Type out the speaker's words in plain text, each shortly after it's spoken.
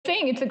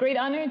morning. It's a great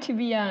honor to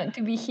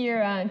be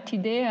here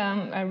today.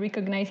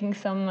 Recognizing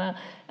some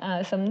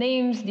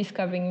names,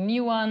 discovering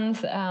new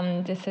ones.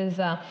 This is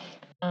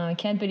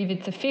can't believe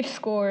it's the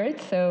 5th cohort.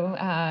 So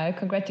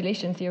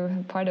congratulations, you're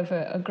part of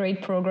a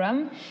great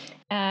program.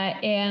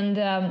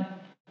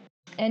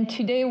 And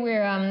today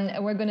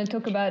we're going to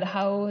talk about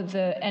how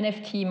the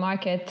NFT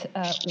market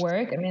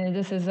work. I mean,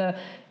 this is a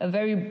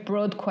very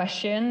broad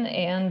question,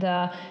 and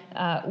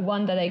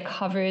one that I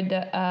covered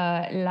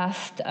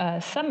last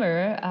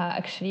summer.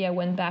 Actually, I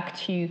went back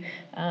to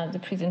the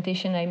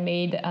presentation I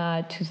made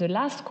to the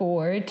last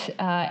cohort,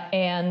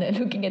 and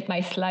looking at my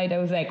slide, I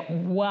was like,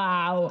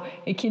 wow,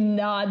 I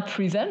cannot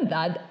present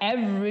that.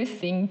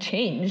 Everything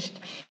changed.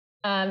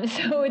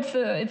 So it's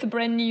a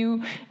brand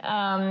new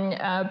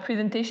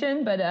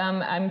presentation, but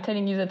I'm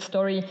telling you that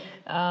story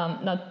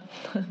not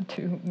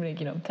to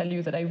tell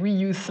you that I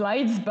reuse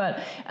slides,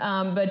 but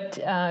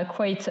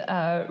quite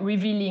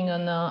revealing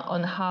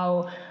on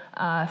how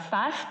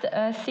fast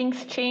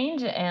things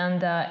change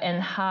and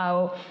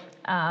how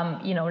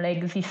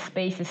this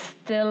space is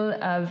still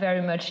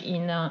very much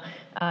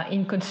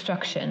in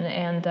construction,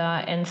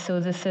 and so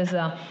this is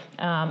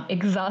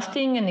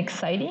exhausting and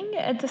exciting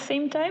at the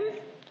same time.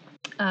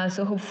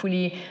 So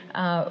hopefully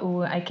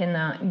I can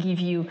give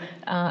you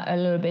a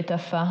little bit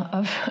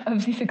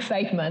of this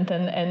excitement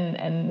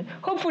and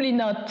hopefully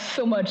not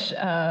so much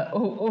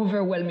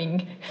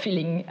overwhelming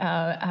feeling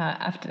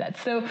after that.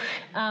 So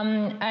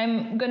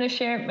I'm going to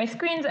share my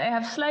screens. I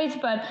have slides,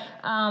 but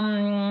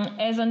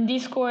as on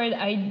Discord,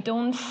 I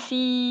don't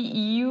see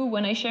you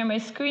when I share my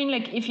screen.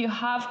 Like, if you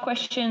have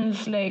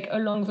questions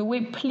along the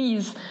way,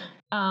 please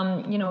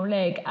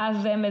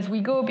ask them as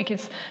we go,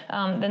 because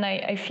then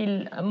I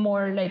feel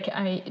more like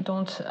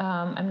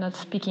I'm not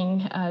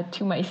speaking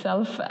to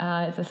myself.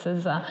 This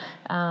is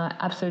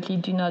absolutely,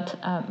 do not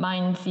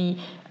mind the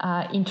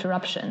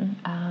interruption.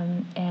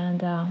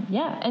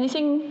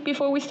 Anything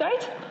before we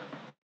start?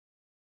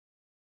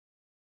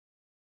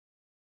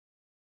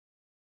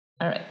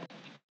 All right.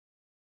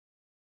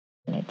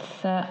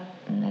 Let's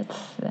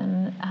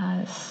then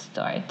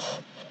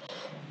start.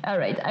 All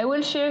right, I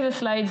will share the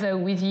slides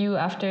with you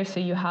after,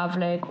 so you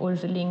have all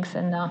the links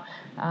and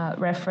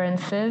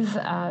references.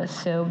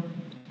 So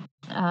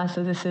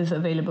this is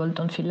available.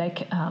 Don't feel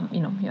like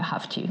you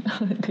have to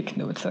take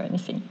notes or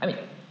anything. I mean,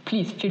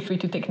 please feel free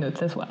to take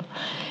notes as well.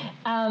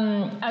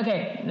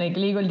 Okay,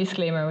 legal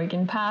disclaimer we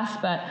can pass,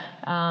 but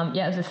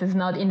this is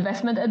not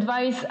investment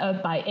advice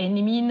by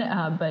any means,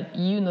 but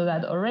you know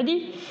that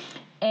already.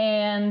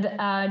 And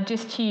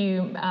just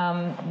to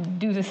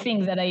do the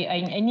thing that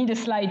I need a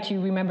slide to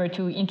remember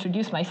to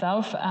introduce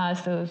myself.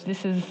 So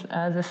this is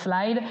the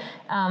slide.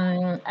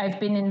 I've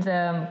been in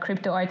the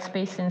crypto art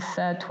space since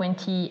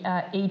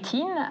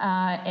 2018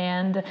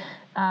 and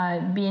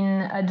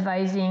been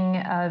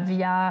advising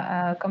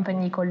via a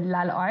company called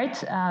LAL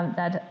ART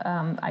that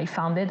I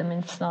founded. I mean,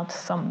 it's not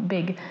some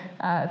big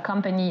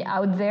company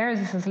out there.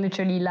 This is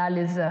literally, LAL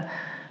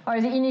are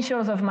the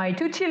initials of my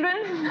 2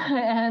 children,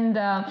 and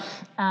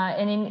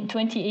in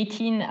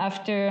 2018,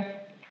 after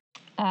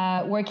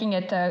working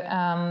at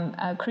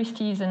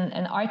Christie's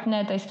and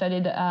Artnet, I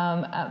started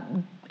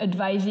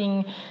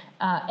advising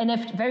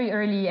very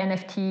early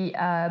NFT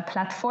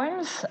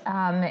platforms,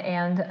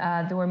 and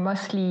there were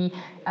mostly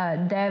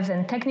devs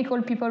and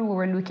technical people who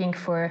were looking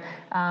for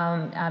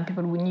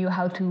people who knew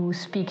how to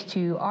speak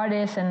to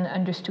artists and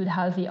understood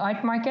how the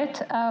art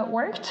market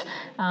worked.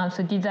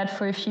 So did that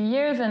for a few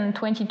years, and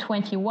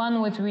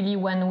 2021 was really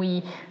when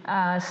we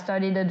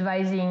started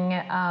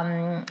advising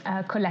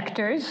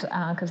collectors,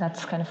 because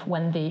that's kind of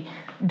when they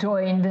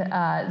joined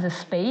the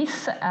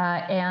space,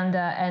 and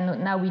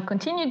now we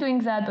continue doing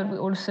that, but we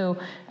also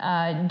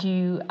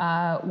do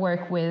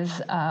work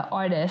with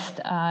artists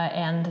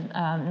and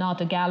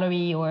not a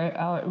gallery or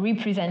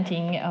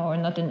representing, or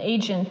not an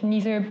agent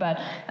neither, but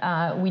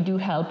we do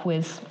help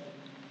with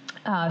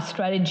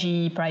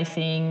strategy,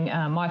 pricing,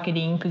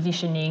 marketing,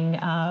 positioning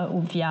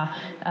via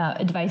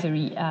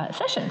advisory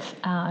sessions.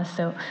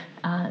 So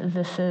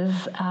this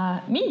is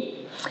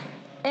me.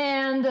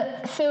 And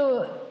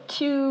so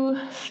to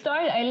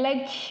start, I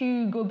like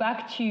to go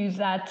back to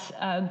that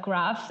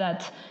graph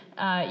that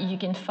you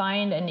can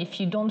find, and if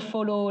you don't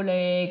follow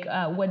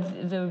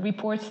what the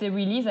reports they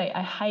release, I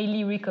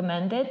highly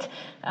recommend it.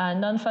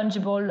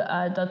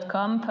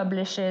 Nonfungible.com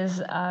publishes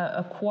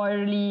a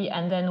quarterly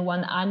and then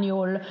one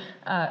annual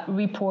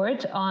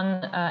report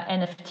on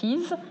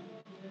NFTs.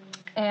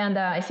 And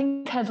I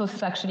think Tezos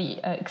is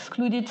actually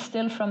excluded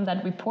still from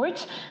that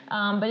report,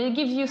 but it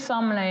gives you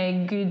some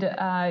good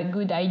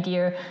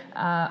idea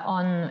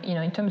on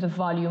in terms of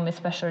volume,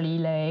 especially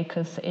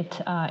because it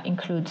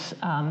includes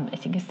I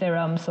think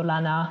Ethereum,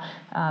 Solana,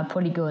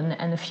 Polygon,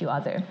 and a few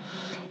other.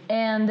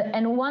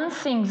 And one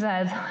thing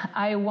that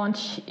I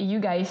want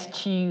you guys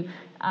to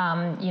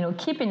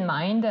keep in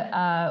mind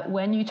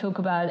when you talk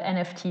about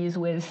NFTs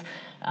with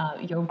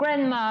your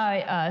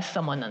grandma,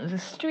 someone on the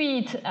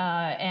street,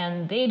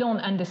 and they don't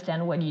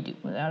understand what you do.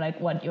 Like,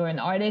 what, you're an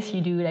artist,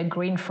 you do like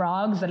green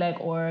frogs, like,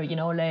 or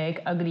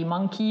like ugly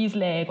monkeys,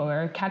 like,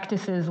 or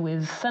cactuses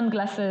with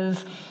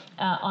sunglasses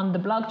on the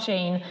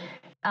blockchain,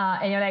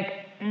 and you're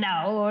like,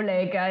 no,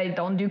 like, I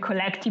don't do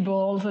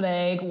collectibles.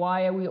 Like,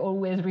 why are we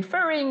always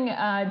referring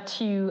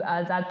to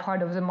that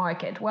part of the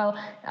market? Well,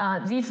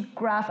 this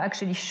graph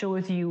actually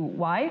shows you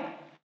why.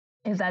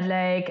 Is that,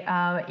 like,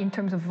 in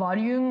terms of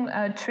volume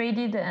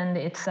traded, and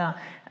it's the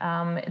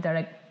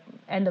like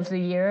end of the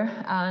year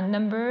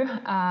number,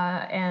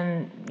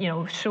 and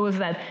shows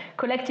that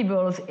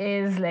collectibles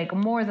is like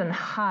more than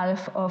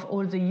half of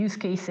all the use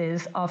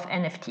cases of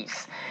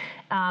NFTs.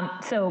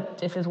 So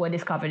this is what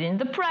is covered in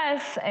the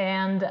press,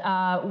 and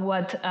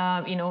what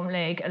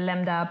like a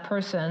Lambda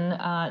person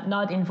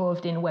not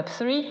involved in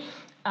Web3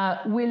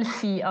 will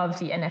see of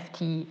the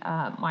NFT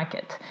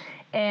market.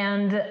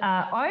 And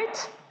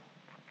art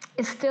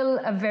is still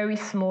a very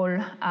small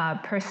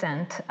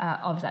percent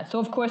of that. So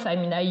of course, I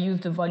mean, I use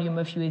the volume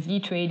of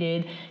USD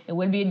traded. It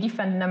will be a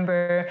different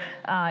number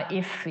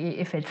if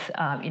it's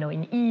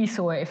in ETH,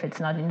 or if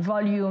it's not in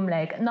volume.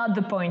 Like, not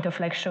the point of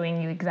like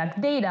showing you exact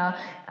data,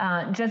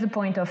 just the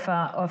point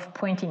of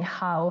pointing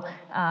how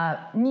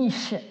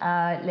niche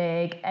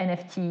like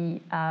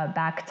NFT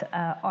backed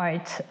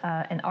art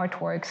and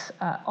artworks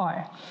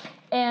are,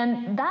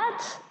 and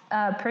that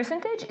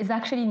percentage is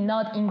actually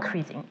not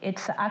increasing.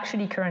 It's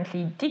actually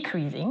currently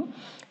decreasing.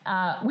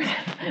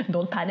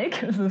 Don't panic,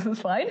 this is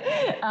fine.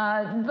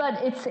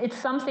 But it's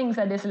something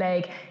that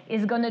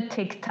is gonna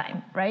take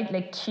time, right?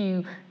 Like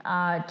to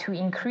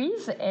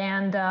increase,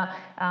 and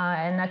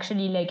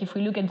actually, like, if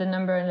we look at the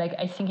number, like,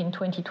 I think in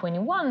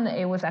 2021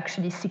 it was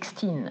actually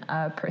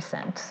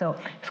 16%. So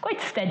it's quite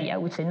steady, I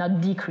would say,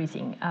 not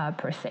decreasing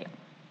per se.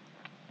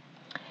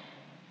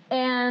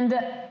 And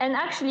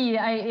actually,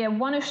 I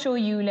want to show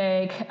you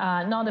like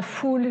not a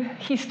full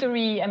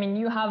history. I mean,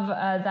 you have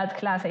that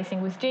class, I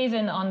think, with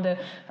Jason on the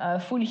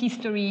full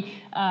history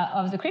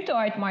of the crypto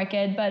art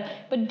market.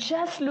 But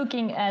just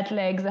looking at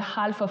like the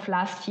half of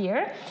last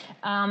year,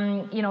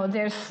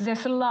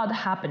 there's a lot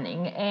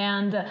happening.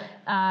 And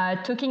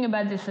talking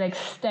about this like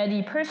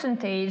steady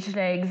percentage,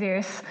 like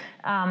there's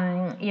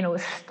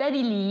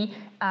steadily.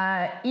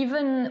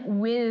 Even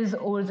with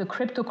all the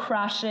crypto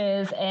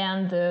crashes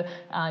and the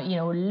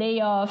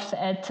layoffs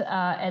at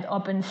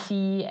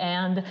OpenSea,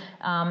 and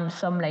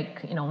some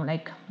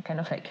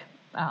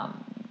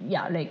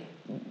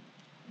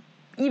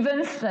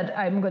events that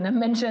I'm going to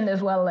mention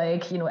as well,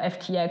 like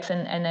FTX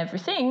and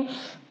everything,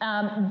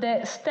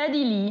 that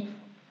steadily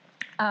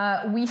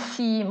we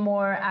see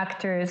more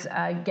actors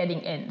getting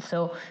in.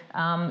 So,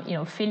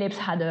 Philips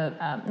had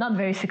a not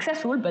very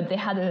successful, but they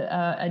had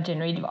a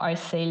generative art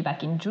sale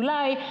back in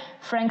July.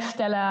 Frank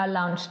Stella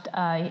launched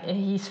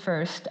his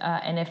first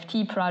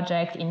NFT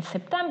project in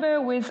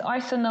September with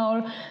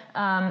Arsenal.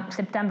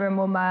 September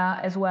MoMA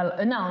as well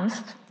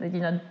announced, they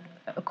did not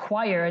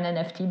acquire an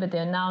NFT, but they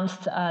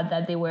announced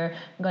that they were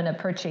going to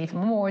purchase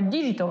more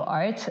digital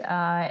art,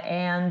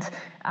 and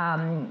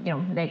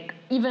like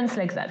events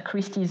like that.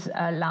 Christie's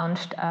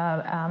launched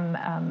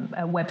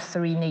a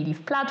Web3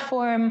 native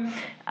platform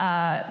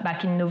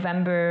back in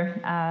November.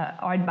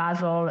 Art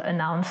Basel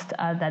announced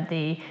that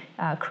they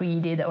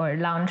created or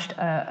launched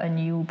a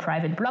new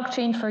private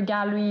blockchain for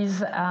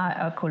galleries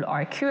called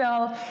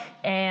RQL,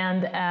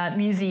 and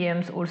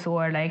museums also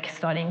are like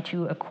starting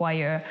to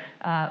acquire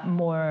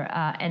more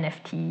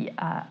NFT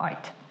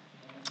art.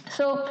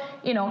 So,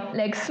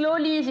 like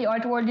slowly the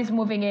art world is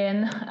moving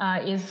in,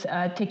 is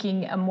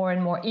taking a more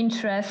and more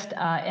interest.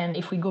 And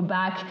if we go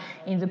back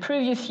in the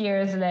previous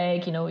years,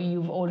 like,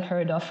 you've all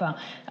heard of,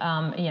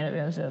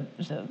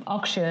 the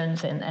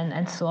auctions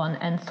and so on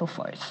and so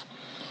forth.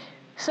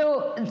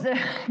 So,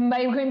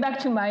 by going back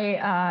to my,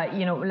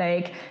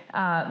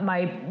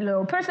 my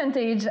little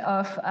percentage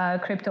of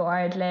crypto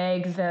art,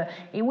 legs,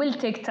 it will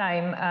take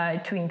time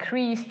to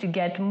increase, to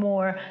get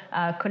more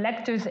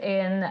collectors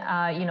in.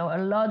 A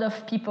lot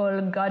of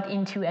people got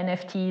into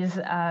NFTs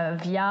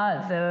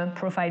via the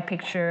profile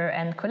picture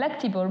and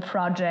collectible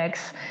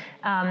projects.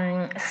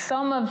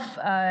 Some of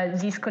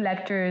these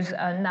collectors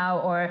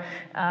now, or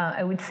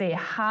I would say,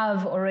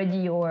 have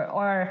already or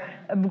are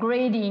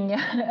upgrading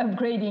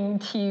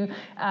to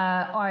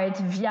art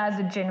via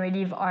the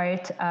generative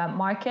art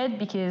market,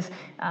 because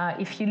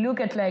if you look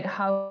at like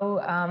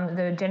how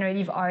the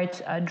generative art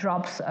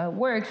drops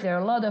works, there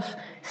are a lot of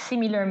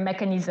similar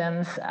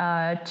mechanisms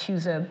to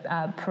the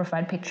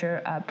profile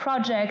picture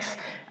projects,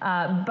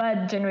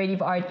 but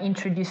generative art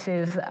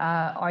introduces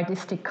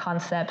artistic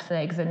concepts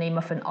like the name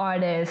of an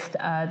artist,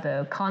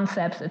 the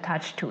concepts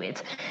attached to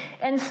it.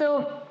 And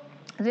so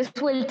this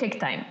will take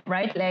time,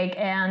 right? Like,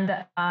 and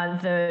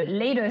the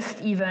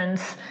latest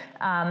events,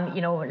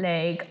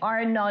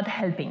 are not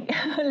helping.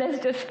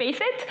 Let's just face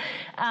it.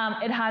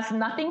 It has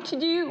nothing to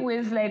do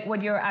with like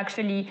what you're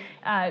actually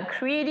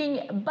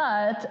creating,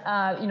 but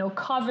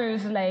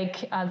covers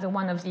like the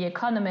one of the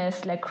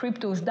economists, like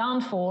crypto's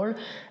downfall.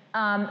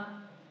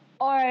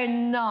 are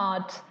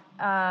not,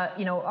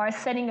 are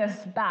setting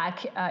us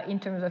back in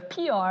terms of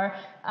PR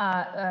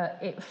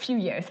a few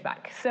years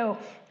back. So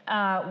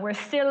we're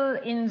still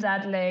in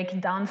that like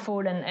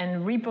downfall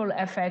and ripple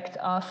effect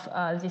of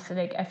this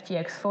like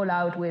FTX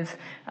fallout with,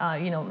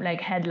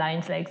 like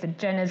headlines like the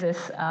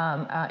Genesis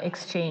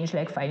exchange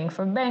like filing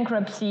for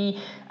bankruptcy,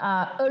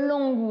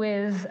 along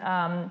with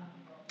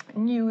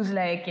news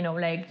like,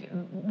 like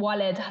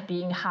wallet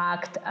being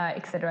hacked,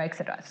 et cetera, et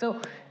cetera.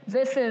 So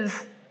this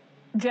is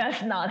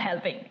just not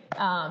helping.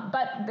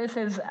 But this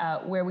is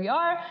where we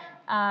are.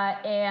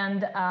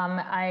 And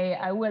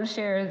I will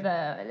share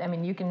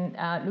you can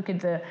look at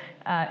the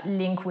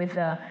link with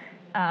the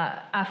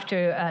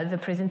after the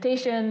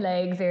presentation.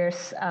 Like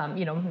there's,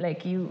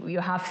 like you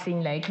have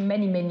seen like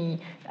many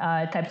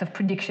types of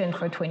prediction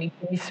for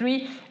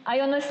 2023. I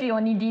honestly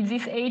only did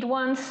these 8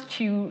 ones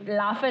to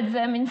laugh at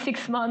them in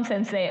 6 months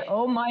and say,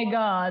 oh my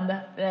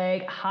God,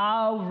 like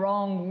how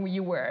wrong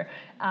you were.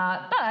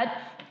 But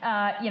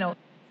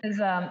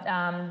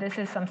this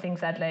is something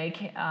that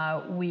like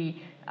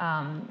we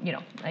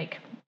like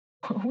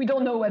we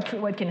don't know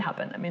what can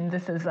happen. I mean,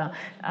 this is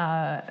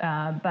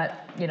but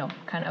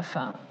kind of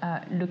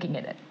looking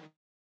at it.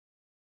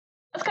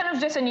 That's kind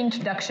of just an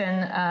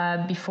introduction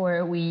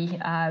before we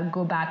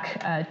go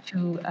back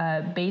to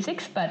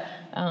basics, but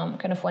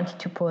kind of wanted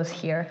to pause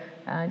here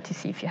to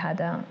see if you had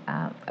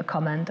a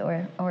comment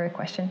or a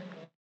question.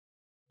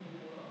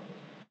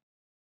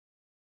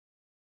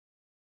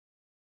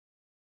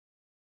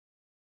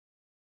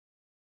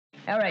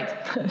 All right,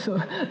 so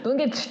don't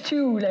get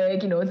too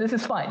like, this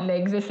is fine.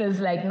 Like this is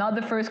like not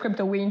the first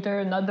crypto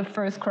winter, not the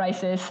first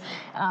crisis.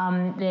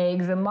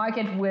 Like the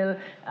market will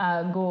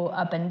go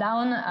up and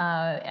down,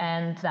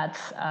 and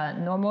that's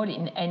normal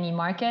in any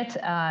market.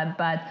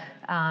 But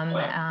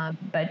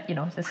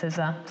this is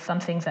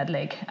something that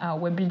like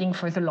we're building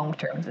for the long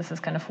term. This is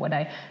kind of what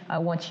I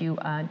want you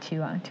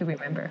to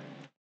remember.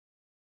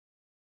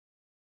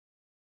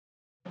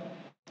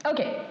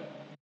 Okay.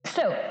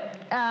 So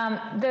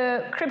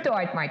the crypto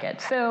art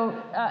market. So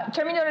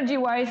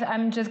terminology-wise,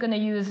 I'm just going to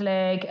use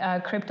like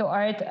crypto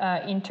art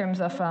in terms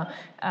of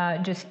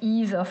just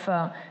ease of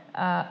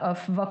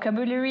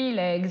vocabulary.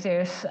 Like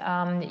there's,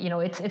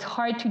 it's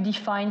hard to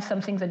define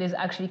something that is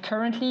actually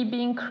currently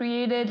being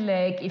created.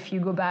 Like if you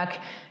go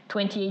back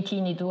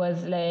 2018, it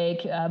was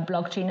like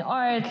blockchain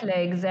art,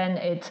 like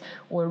then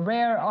or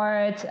rare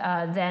art,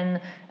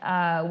 then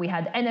we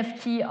had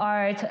NFT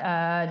art,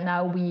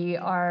 now we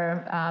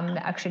are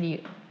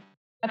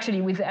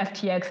actually with the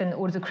FTX and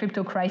all the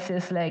crypto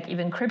crisis, like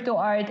even crypto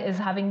art is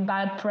having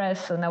bad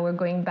press, so now we're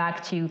going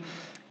back to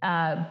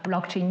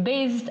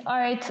blockchain-based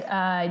art,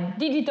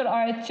 digital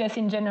art just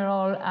in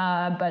general,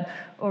 but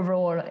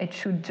overall it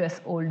should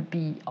just all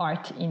be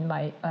art in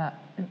my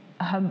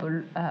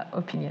humble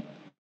opinion.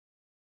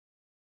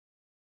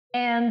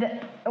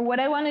 And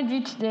what I want to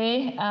do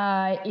today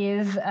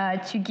is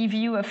to give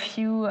you a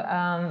few,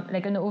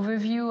 like an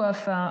overview of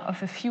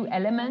a few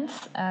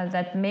elements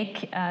that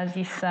make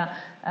this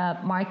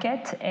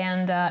market.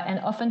 And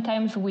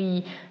oftentimes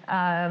we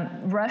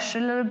rush a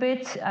little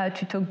bit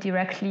to talk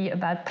directly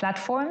about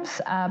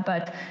platforms,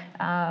 but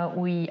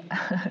we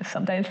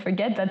sometimes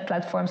forget that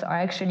platforms are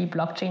actually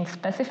blockchain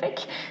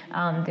specific.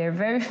 There are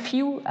very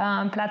few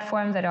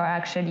platforms that are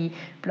actually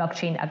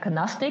blockchain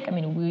agnostic. I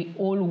mean, we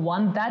all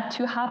want that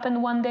to happen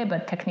one day,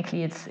 but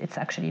technically it's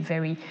actually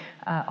very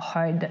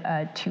hard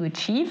to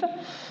achieve.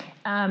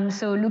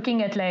 So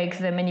looking at like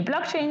the many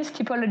blockchains,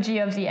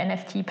 typology of the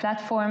NFT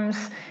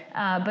platforms,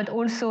 but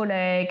also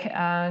like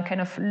kind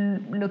of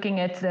looking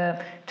at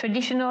the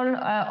traditional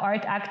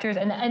art actors,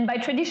 and by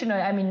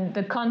traditional I mean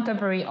the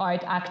contemporary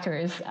art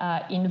actors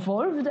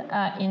involved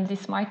in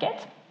this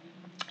market.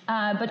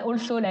 But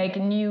also like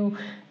new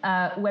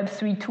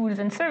Web3 tools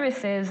and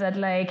services that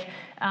like,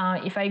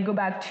 if I go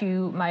back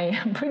to my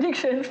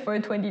predictions for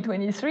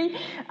 2023,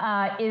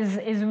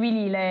 is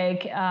really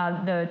like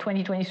the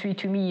 2023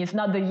 to me is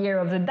not the year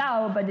of the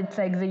DAO, but it's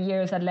like the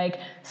years that like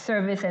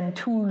service and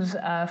tools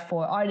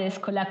for artists,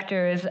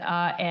 collectors,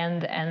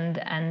 and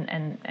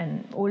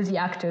all the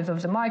actors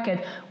of the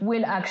market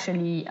will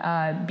actually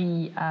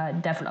be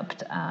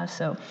developed.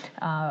 So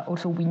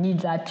also we need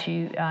that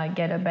to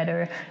get a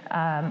better,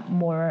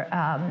 more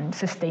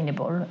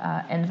sustainable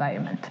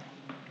environment.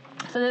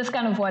 So that's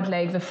kind of what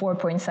like the 4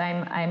 points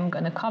I'm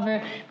gonna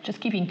cover. Just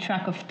keeping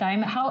track of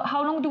time.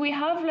 How long do we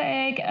have?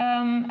 Like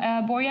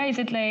Boria, is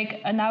it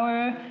like an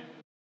hour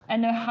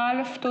and a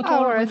half total?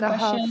 Hour and a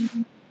half.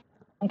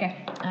 Okay,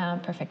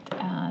 perfect.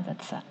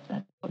 That's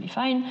totally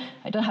fine.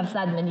 I don't have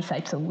that many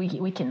sites, so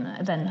we can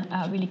then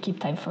really keep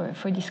time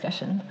for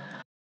discussion.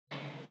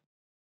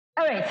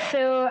 All right,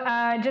 so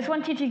just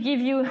wanted to give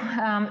you,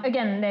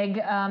 again, like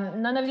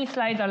none of these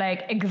slides are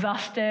like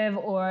exhaustive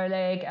or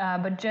like,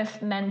 but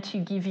just meant to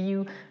give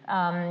you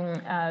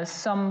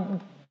some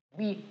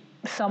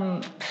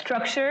some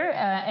structure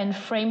and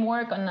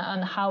framework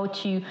on how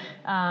to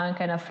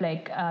kind of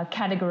like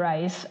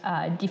categorize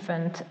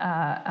different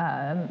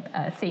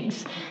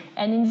things.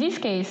 And in this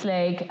case,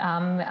 like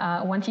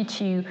I wanted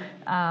to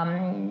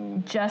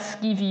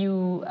just give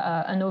you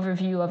an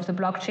overview of the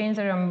blockchains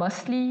that are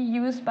mostly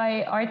used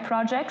by art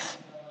projects.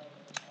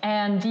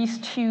 And these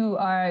two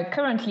are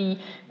currently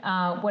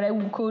what I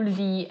would call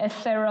the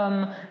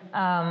Ethereum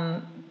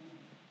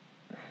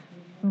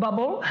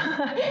bubble,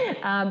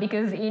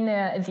 because in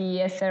the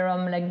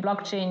Ethereum like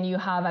blockchain you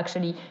have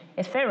actually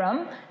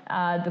Ethereum,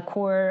 the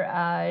core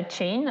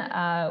chain,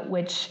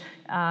 which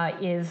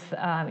is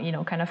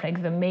kind of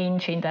like the main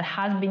chain that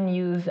has been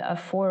used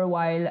for a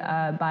while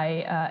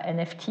by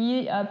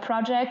NFT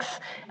projects.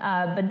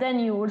 But then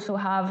you also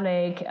have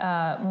like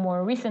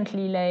more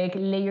recently like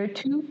layer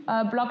 2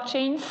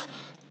 blockchains.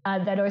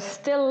 That are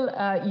still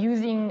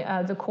using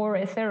the core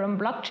Ethereum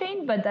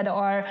blockchain, but that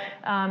are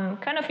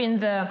kind of in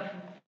the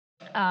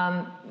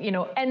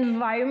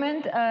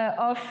environment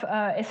of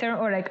Ethereum,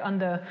 or like on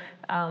the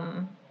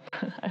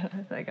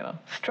like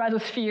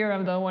stratosphere.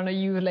 I don't want to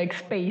use like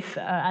space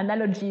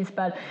analogies,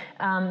 but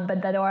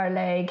that are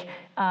like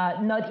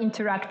not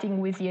interacting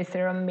with the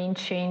Ethereum main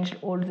chain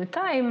all the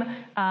time,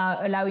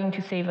 allowing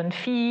to save on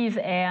fees,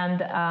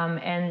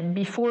 and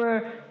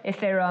before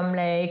Ethereum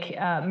like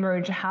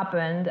merge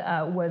happened,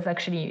 was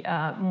actually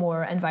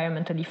more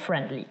environmentally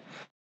friendly.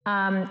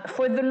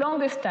 For the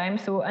longest time,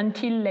 so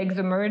until like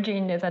the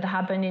merging that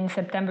happened in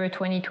September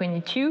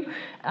 2022,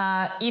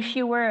 if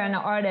you were an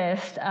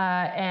artist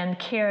and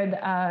cared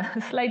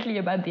slightly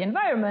about the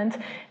environment,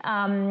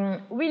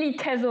 really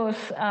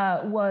Tezos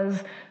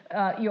was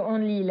your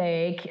only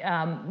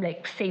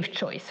like safe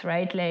choice,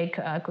 right? Like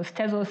because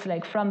Tezos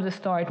like from the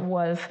start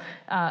was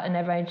an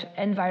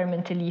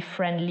environmentally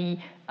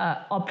friendly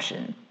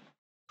option.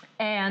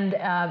 And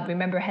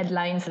remember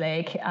headlines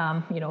like,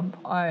 are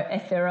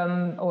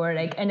Ethereum or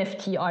like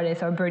NFT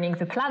artists are burning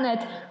the planet?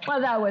 Well,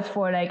 that was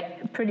for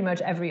like pretty much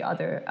every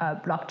other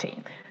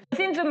blockchain.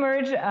 Since the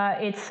merge,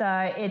 it's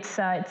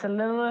a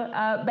little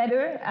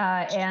better,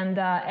 and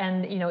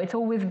it's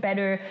always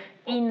better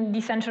in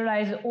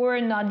decentralized or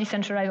not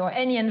decentralized or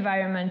any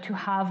environment to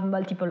have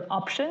multiple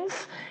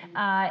options,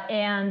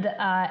 and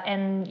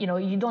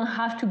you don't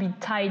have to be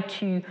tied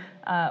to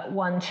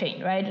one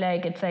chain, right?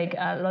 Like it's like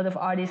a lot of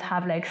artists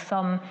have like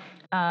some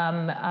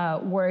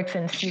works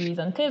and series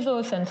on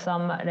Tezos and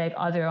some like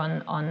other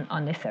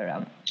on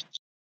Ethereum.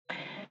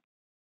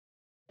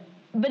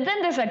 But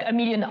then there's like a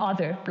million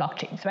other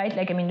blockchains, right?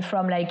 Like, I mean,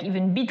 from like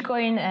even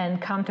Bitcoin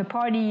and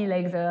Counterparty,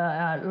 like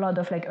a lot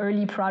of like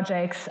early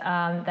projects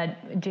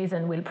that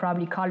Jason will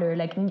probably cover,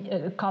 like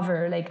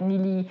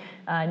Neely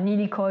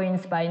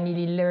Coins by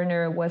Neely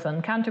Lerner was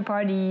on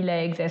Counterparty.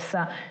 Like there's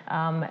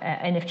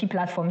NFT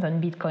platforms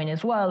on Bitcoin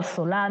as well.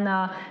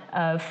 Solana,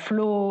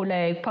 Flow,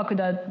 like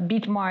Polkadot,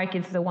 Bitmark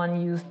is the one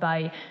used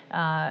by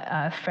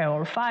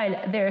Feral File.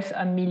 There's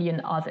a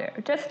million other.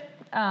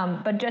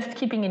 But just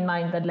keeping in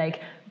mind that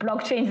like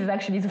blockchains is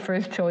actually the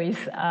first choice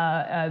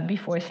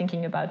before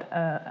thinking about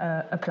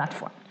a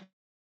platform.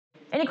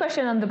 Any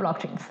question on the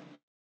blockchains?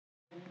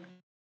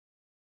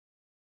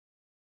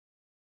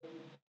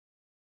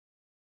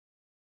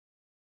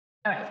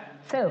 All right,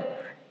 so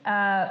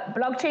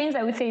blockchains,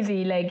 I would say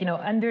the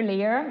under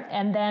layer,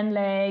 and then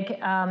I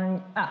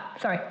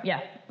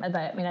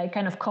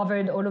kind of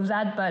covered all of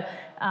that, but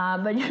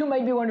you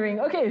might be wondering,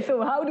 okay,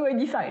 so how do I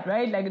decide,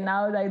 right? Like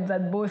now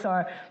that both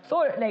are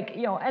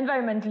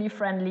environmentally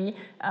friendly,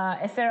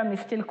 Ethereum is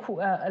still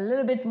a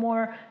little bit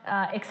more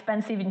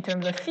expensive in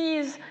terms of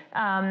fees.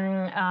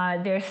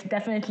 There's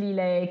definitely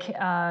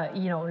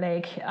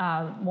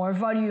more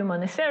volume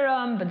on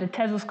Ethereum, but the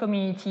Tezos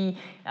community,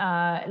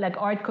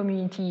 art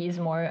community, is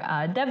more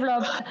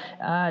developed.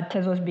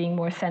 Tezos being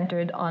more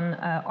centered on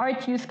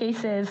art use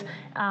cases.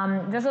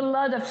 There's a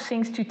lot of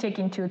things to take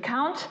into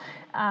account.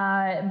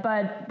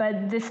 But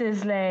this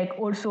is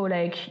also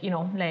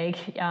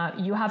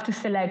you have to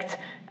select,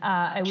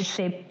 I would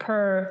say,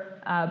 per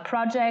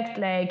project.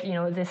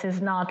 This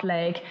is not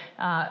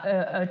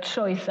a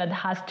choice that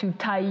has to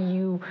tie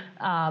you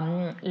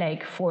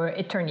for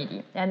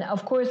eternity. And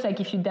of course,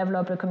 if you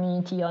develop a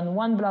community on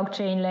one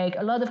blockchain,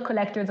 a lot of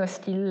collectors are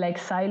still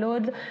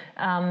siloed.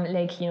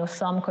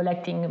 Some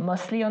collecting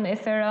mostly on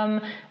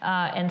Ethereum,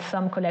 and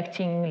some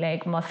collecting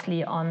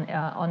mostly on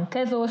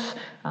Tezos.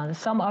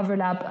 Some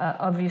overlap,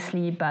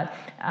 obviously, but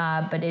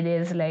it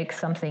is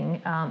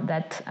something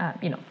that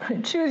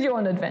choose your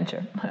own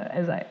adventure,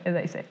 as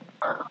I say.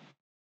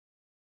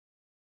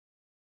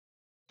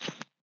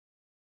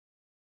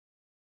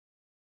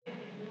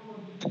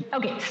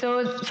 Okay,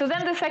 so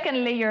then the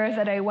second layer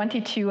that I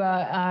wanted to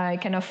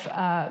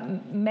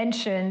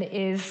mention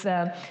is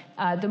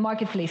the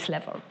marketplace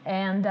level,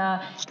 and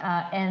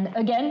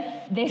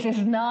again, this is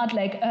not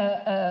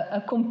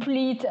a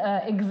complete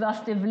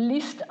exhaustive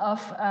list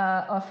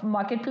of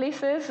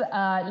marketplaces.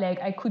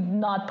 I could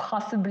not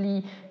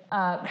possibly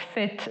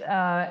fit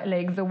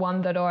the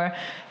one that are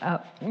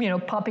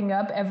popping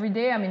up every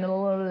day. I mean, a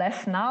little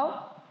less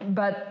now,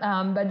 but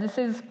this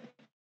is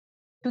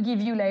to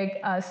give you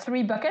like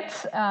 3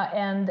 buckets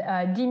and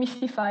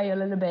demystify a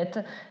little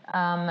bit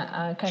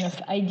kind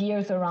of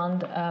ideas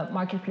around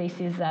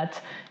marketplaces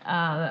that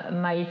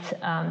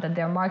that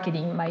their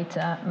marketing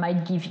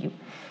might give you.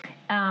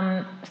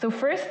 So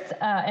first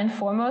and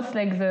foremost,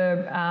 like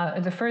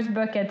the first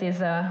bucket is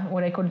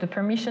what I call the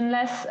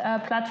permissionless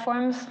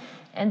platforms.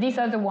 And these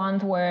are the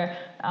ones where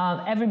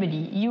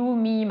everybody, you,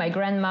 me, my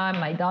grandma,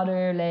 my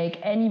daughter, like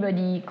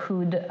anybody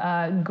could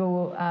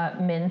go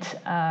mint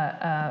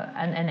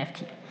an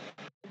NFT.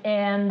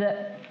 And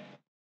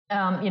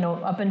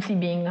OpenSea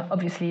being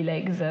obviously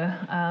like the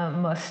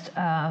most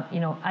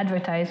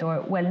advertised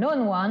or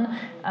well-known one,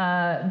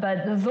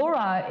 but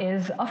Zora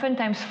is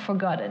oftentimes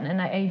forgotten, and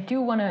I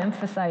do want to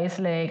emphasize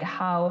like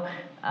how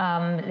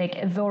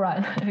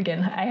Zora,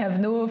 again, I have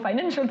no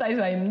financial ties,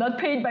 so I'm not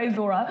paid by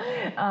Zora,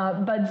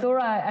 but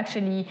Zora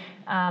actually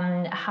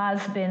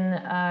has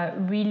been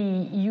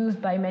really used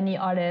by many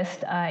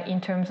artists in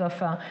terms of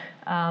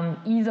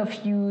ease of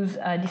use,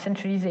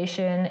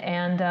 decentralization,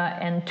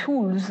 and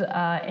tools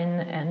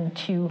and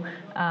to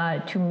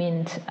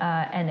mint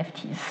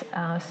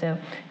NFTs. So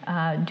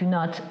do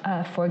not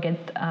forget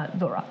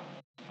Zora.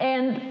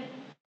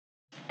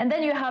 And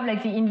then you have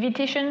like the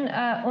invitation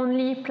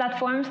only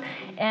platforms,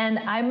 and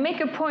I make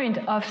a point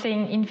of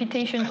saying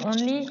invitation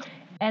only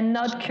and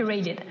not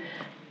curated.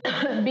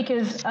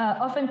 Because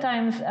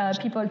oftentimes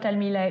people tell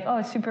me like,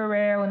 oh, super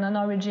rare or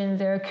non-origin,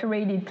 they're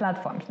curated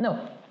platforms.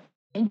 No,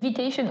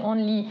 invitation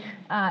only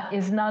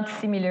is not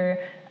similar,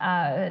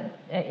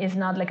 is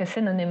not like a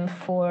synonym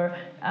for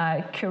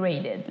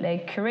curated.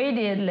 Like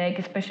curated, like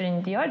especially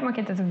in the art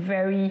market, is a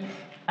very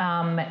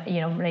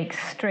like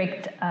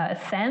strict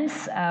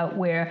sense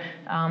where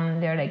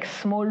there are like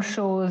small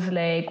shows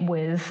like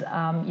with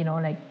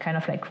like kind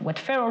of like what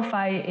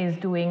Feralfi is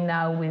doing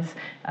now with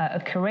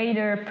a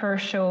curator per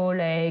show,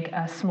 like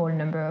a small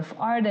number of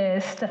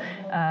artists,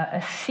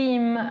 a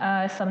theme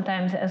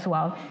sometimes as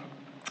well.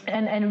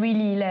 And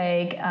really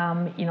like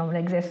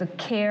like there's a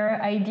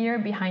care idea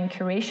behind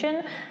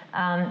curation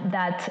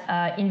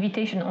that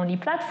invitation-only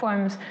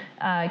platforms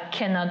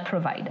cannot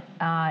provide.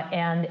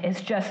 And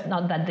it's just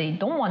not that they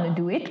don't want to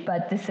do it,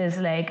 but this is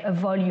like a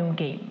volume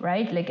game,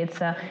 right? Like it's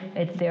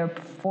their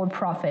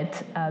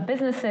for-profit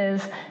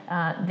businesses.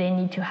 They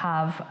need to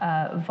have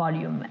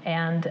volume,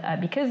 and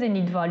because they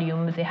need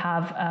volume, they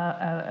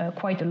have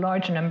quite a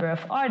large number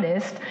of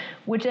artists,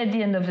 which at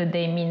the end of the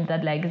day means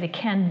that like they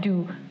can't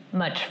do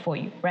much for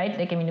you, right?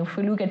 Like, I mean, if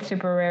we look at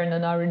super rare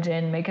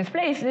non-origin Maker's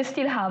Place, they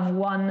still have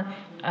one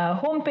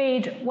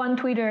homepage, one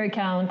Twitter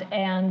account,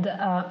 and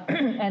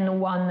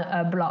and one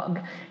blog.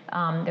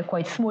 They're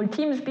quite small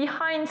teams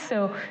behind,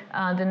 so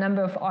the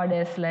number of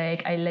artists,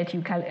 like I let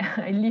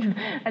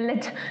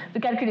the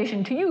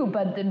calculation to you,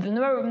 but the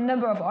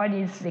number of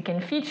artists they can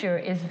feature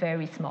is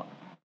very small.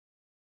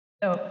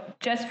 So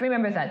just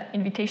remember that,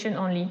 invitation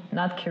only,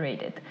 not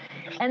curated.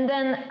 And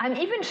then I'm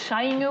even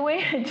shying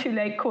away to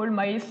like call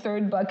my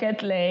third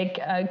bucket like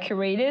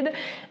curated.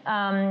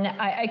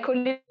 I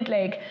call it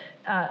like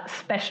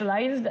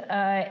specialized,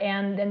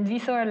 and then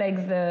these are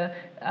like the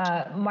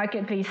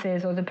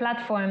marketplaces or the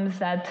platforms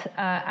that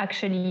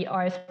actually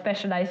are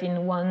specialized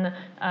in one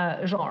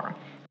genre.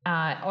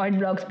 Art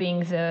blogs being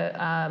the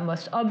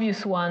most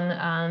obvious one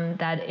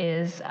that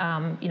is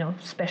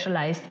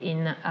specialized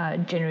in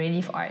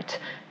generative art.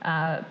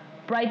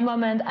 Bright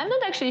Moment, I'm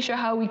not actually sure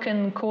how we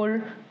can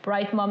call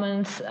Bright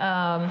Moments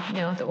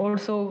they're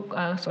also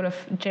sort of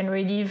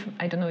generative.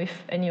 I don't know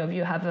if any of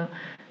you have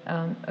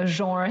a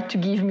genre to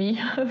give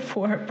me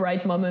for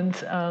Bright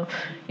Moments,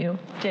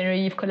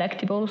 generative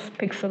collectibles,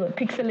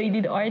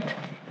 pixelated art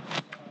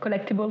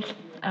collectibles.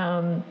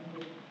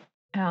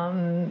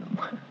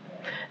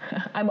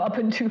 I'm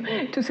open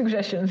to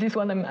suggestions. This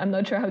one I'm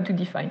not sure how to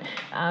define.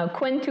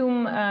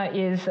 Quantum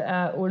is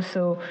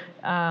also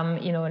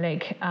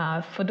like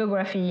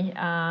photography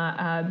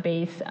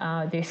based.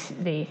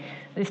 They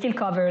still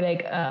cover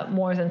like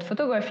more than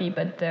photography,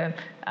 but the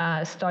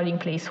starting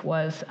place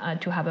was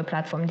to have a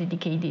platform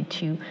dedicated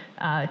to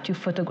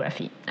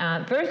photography.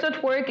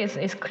 Verse.work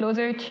is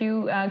closer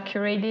to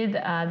curated.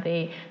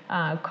 They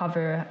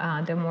cover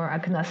they're more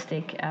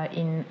agnostic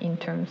in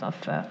terms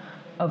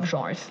of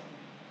genres.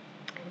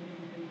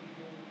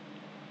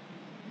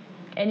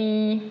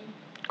 Any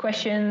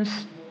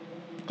questions,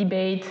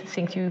 debates,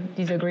 things you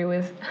disagree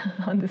with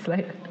on the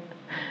slide?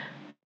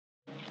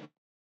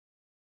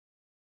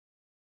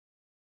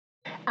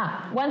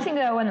 One thing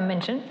that I want to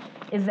mention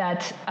is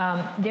that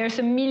there's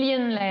a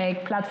million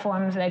like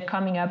platforms like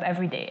coming up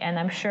every day, and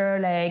I'm sure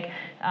like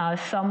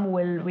some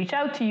will reach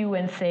out to you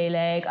and say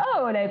like,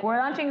 oh, like we're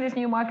launching this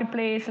new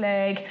marketplace,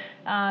 like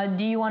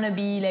do you want to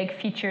be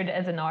like featured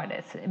as an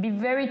artist? Be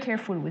very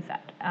careful with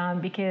that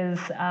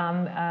because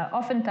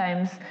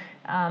oftentimes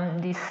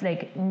these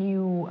like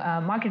new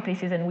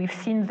marketplaces, and we've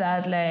seen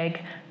that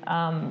like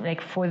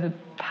for the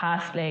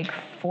past like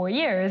 4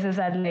 years, is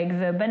that like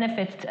the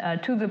benefit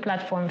to the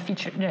platform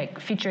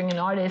featuring an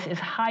artist is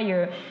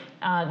higher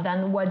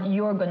than what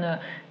you're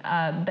gonna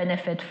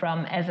benefit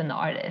from as an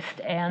artist,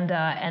 and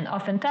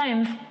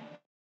oftentimes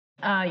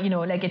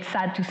like it's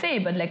sad to say,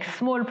 but like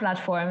small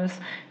platforms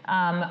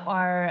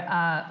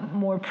are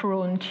more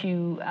prone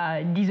to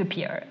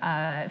disappear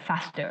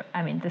faster.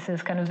 I mean, this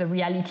is kind of the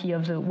reality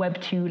of the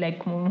Web 2,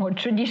 like more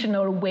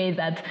traditional way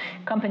that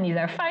companies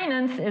are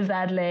financed, is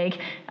that like,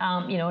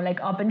 like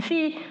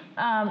OpenSea,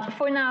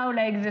 for now,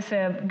 like there's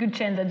a good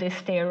chance that they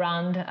stay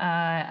around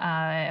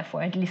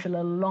for at least a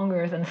little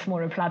longer than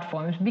smaller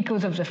platforms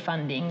because of the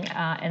funding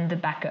and the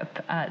backup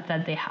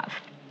that they have.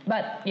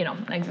 But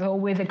like there's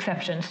always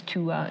exceptions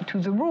to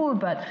the rule.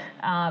 But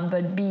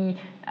be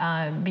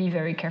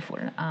very careful.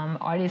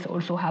 Artists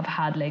also have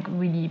had like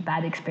really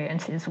bad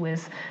experiences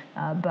with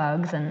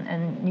bugs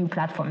and new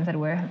platforms that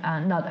were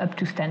not up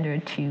to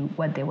standard to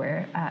what they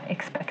were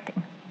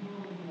expecting.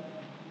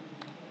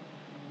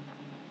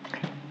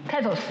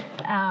 Tezos.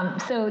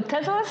 So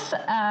Tezos,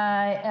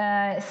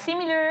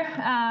 similar.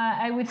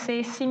 I would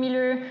say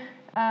similar.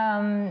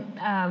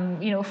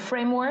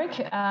 Framework.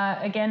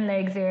 Again,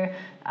 like they're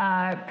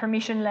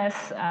permissionless.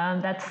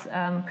 That's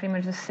pretty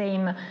much the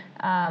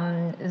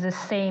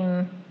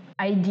same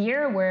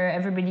idea, where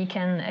everybody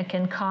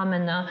can come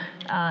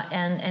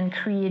and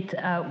create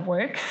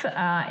works.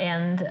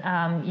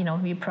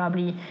 You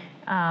probably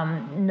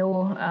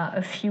know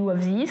a few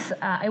of these.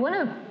 I want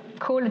to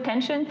call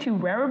attention to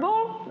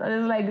Rarible. That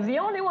is like the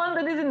only one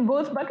that is in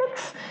both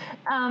buckets,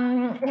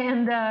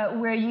 and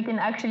where you can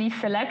actually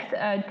select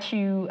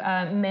to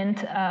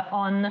mint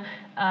on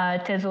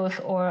Tezos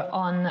or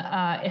on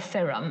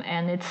Ethereum,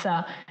 and it's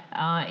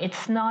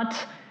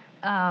not.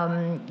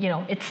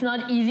 It's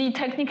not easy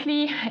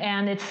technically,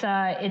 and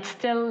it's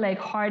still like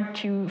hard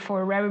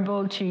for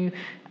Rarible to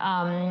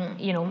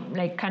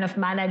like kind of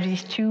manage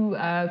these two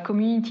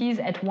communities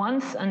at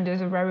once under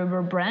the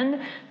Rarible brand.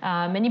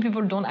 Many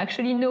people don't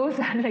actually know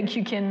that like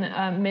you can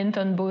mint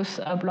on both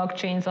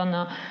blockchains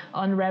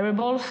on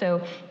Rarible.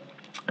 So,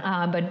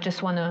 but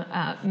just want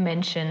to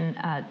mention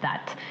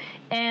that.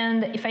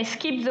 And if I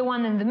skip the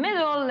one in the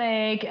middle,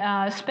 like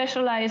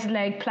specialized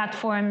like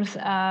platforms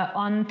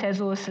on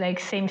Tezos, like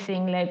same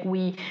thing. Like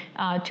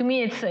to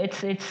me, it's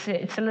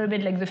a little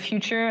bit like the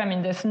future. I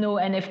mean, there's no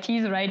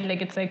NFTs, right?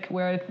 Like it's like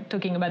we're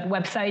talking about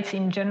websites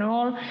in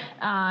general.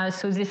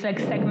 So this like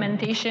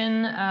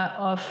segmentation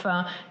of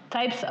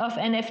types of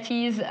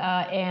NFTs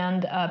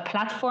and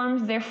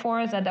platforms,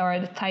 therefore, that are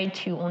tied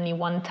to only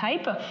one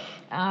type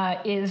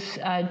is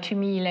to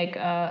me like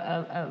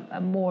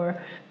a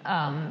more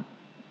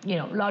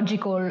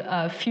logical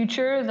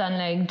future than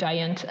like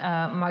giant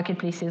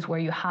marketplaces where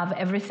you have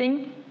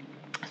everything.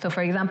 So,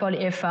 for example,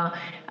 if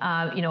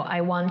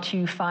I want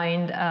to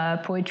find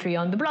poetry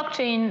on the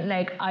blockchain,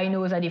 like I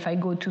know that if I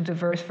go to the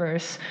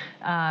Verse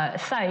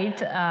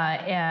site,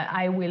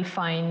 I will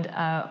find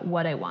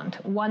what I want.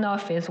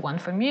 One-off is one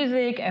for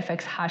music.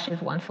 FX hash is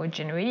one for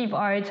generative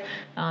art.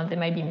 There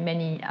might be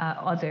many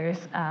others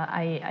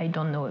I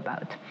don't know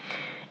about.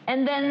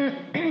 And then,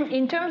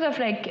 in terms of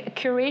like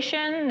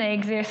curation,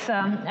 like there's,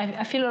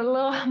 I feel a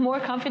little more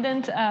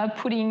confident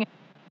putting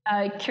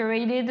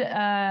curated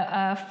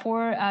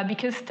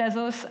because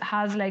Tezos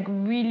has like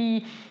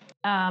really,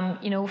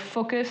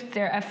 focused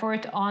their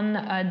effort on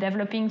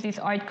developing this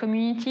art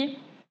community.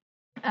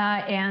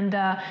 And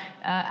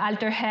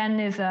Alterhen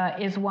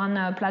is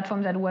one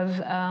platform that was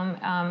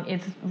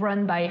is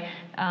run by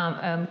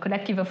a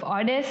collective of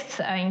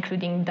artists,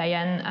 including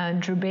Diane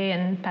Drubé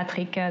and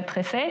Patrick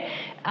Tresset,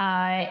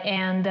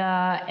 and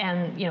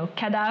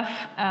CADAF.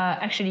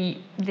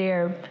 Actually,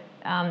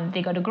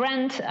 they got a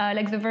grant,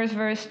 like the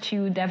Verse,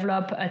 to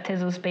develop a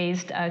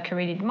Tezos-based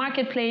curated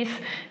marketplace.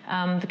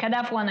 The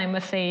CADAF one, I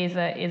must say,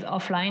 is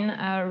offline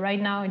right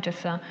now. I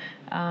just saw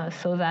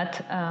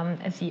that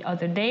the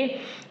other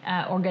day.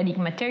 Organic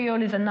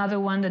Material is another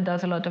one that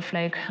does a lot of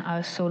like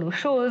solo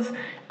shows.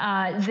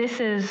 This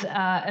is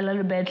a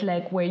little bit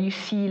like where you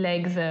see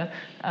like the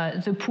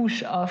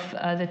push of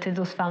the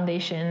Tezos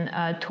Foundation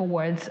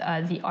towards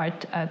the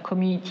art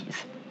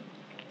communities.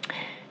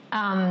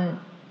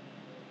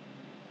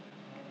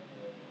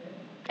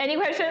 Any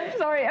questions?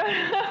 Sorry,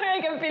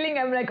 like I'm feeling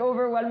I'm like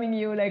overwhelming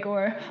you, like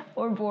or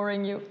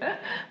boring you.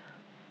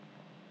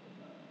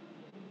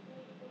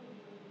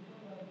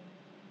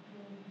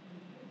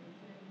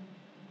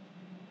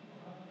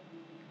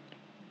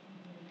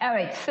 All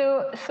right.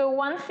 So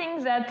one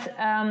thing that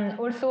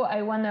also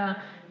I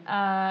wanna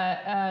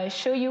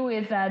show you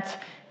is that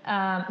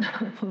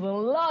there's a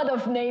lot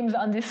of names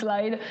on this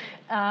slide,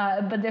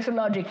 but there's a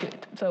logic to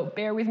it. So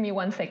bear with me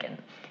 1 second.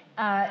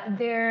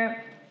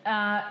 There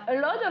a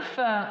lot of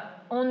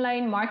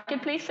online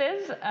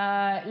marketplaces,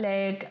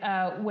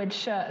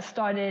 which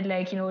started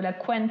like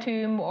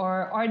Quantum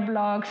or Art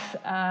Blocks,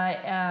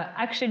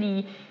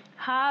 actually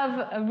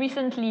have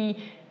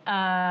recently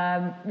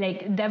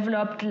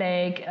developed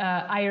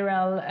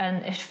IRL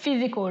and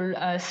physical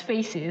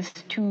spaces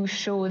to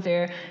show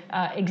their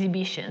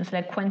exhibitions.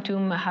 Like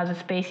Quantum has a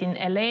space in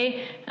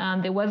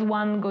LA. There was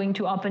one going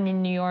to open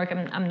in New York.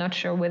 I'm not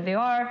sure where they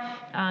are.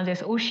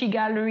 There's Oshi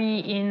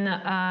Gallery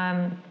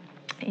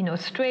in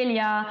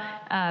Australia,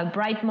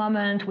 Bright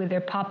Moment with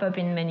their pop-up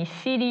in many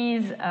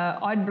cities,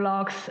 Art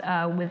Blocks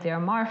with their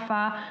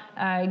Marfa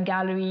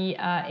gallery,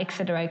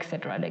 etc.,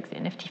 like the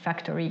NFT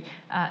Factory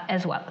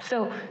as well.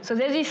 So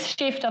there's this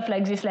shift of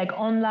like this like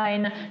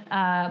online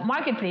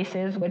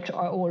marketplaces, which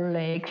are all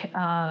like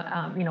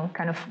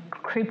kind of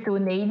crypto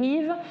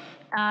native.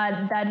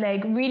 That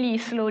like really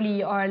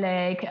slowly are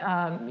like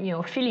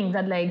feeling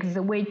that like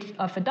the weight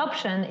of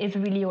adoption is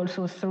really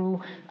also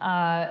through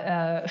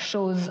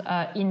shows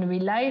in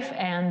real life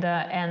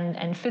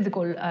and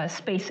physical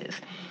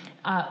spaces,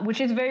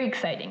 which is very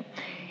exciting.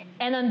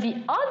 And on the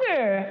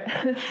other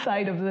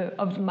side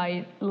of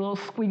my little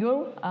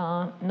squiggle,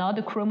 not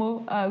a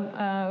chromie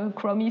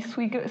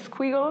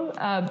squiggle,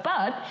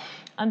 but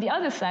on the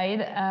other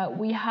side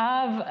we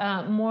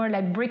have more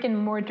like brick and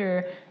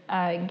mortar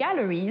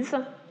galleries.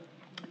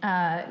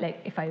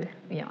 Like if I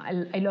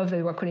love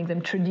that we're calling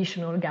them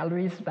traditional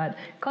galleries, but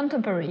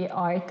contemporary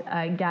art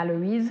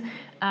galleries.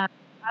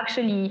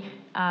 Actually,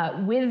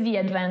 with the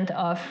advent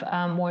of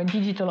more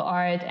digital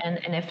art and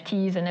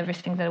NFTs and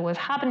everything that was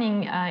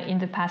happening in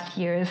the past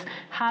years,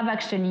 have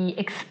actually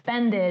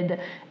expanded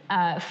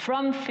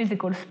from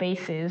physical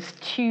spaces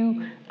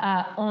to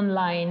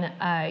online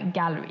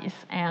galleries.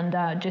 And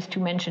just to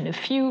mention a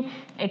few,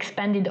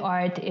 Expanded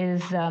Art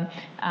is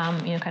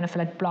kind of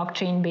like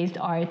blockchain-based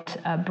art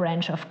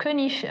branch of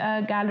König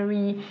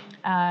Gallery.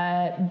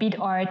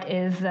 BitArt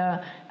is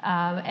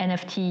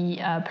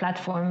NFT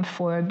platform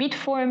for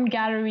Bitform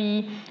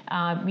Gallery.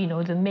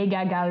 The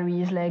mega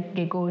galleries like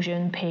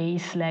Gagosian,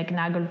 Pace, like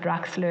Nagel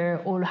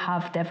Draxler all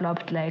have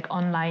developed like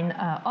online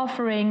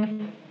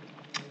offering,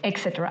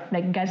 etc.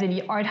 Like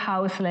Gazeli Art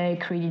House,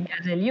 like Credit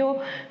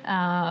Gazelio,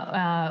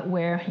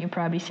 where you've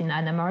probably seen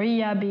Anna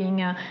Maria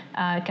being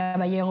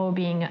Caballero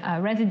being a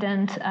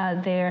resident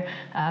there,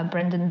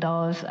 Brendan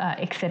Dawes,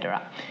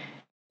 etc.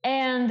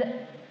 And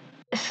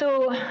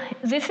so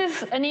this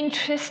is an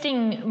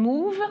interesting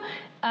move,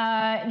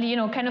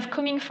 kind of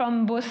coming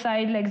from both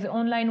sides, like the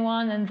online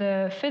one and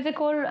the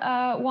physical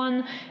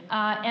one,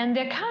 and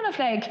they're kind of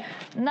like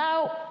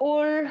now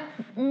all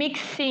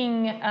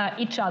mixing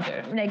each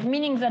other, like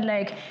meaning that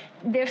like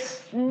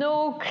there's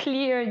no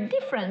clear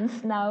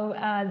difference now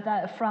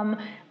that from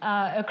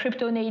a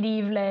crypto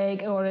native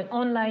like or an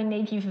online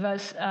native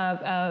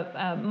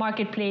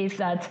marketplace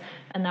that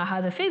now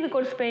has a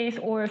physical space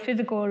or a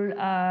physical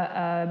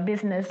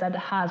business that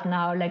has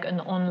now like an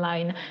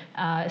online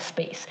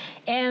space.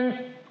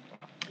 And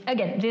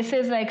again, this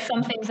is like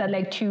some things that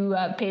like to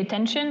pay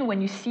attention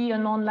when you see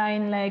an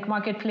online like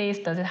marketplace.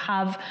 Does it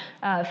have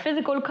a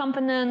physical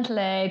component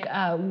like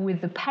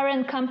with the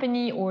parent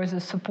company or the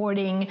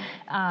supporting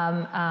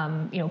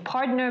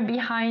partner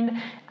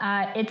behind?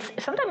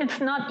 Sometimes it's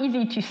not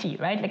easy to see,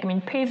 right? Like I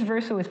mean, Pace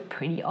Verso is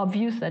pretty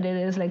obvious that it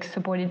is like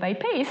supported by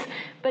Pace,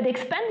 but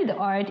Expanded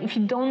Art, if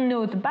you don't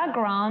know the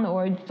background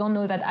or don't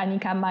know that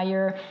Annika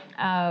Meyer,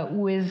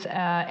 who is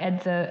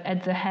at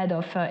the head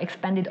of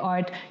Expanded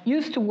Art,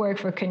 used to work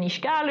for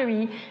König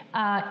Gallery,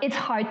 it's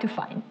hard to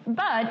find.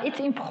 But it's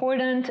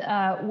important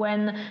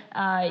when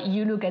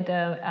you look at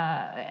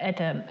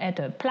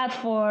a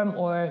platform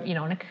or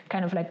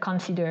kind of like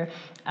consider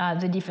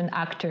the different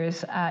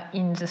actors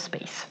in the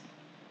space.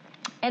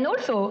 And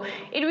also,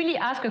 it really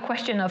asks a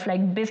question of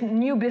like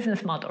new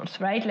business models,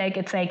 right? Like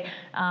it's like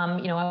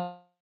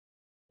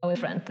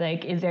different.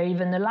 Like, is there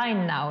even a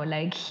line now,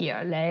 like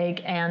here,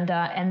 like, and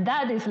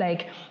that is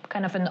like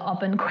kind of an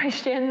open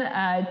question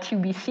to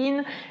be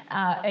seen.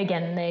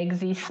 Again, like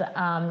this,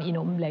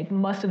 like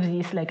most of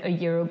these, like a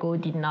year ago,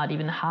 did not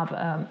even have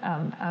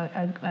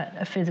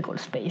a physical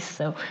space.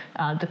 So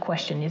the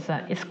question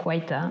is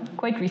quite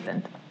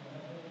recent.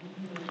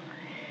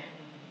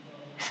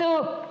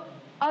 So.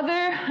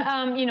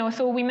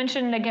 So we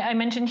mentioned, like I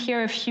mentioned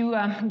here, a few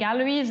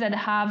galleries that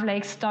have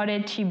like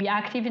started to be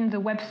active in the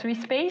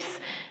Web3 space,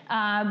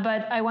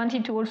 but I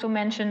wanted to also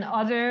mention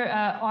other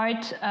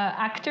art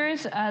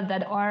actors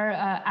that are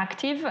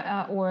active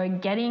or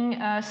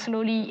getting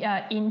slowly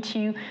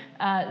into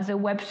the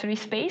Web3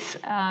 space.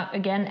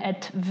 Again,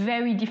 at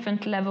very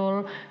different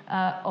level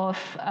of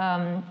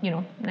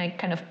like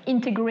kind of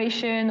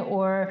integration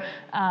or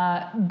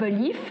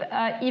belief,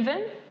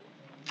 even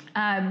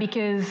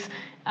because.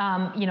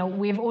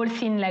 We've all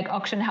seen like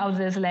auction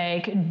houses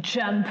like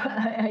jump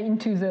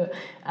into the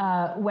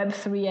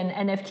Web3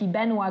 and NFT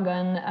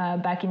bandwagon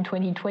back in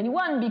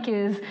 2021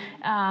 because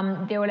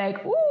they were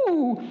like,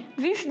 ooh,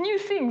 this new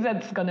thing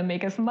that's gonna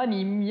make us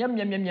money, yum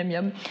yum yum yum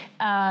yum.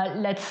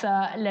 Let's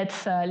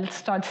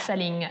start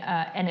selling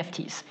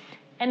NFTs.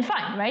 And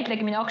fine, right? Like,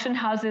 I mean, auction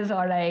houses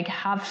are like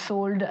have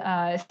sold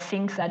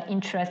things that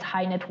interest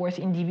high net worth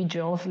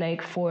individuals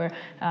like for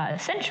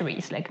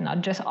centuries, like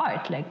not just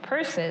art, like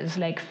purses,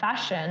 like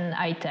fashion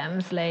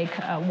items, like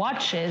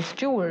watches,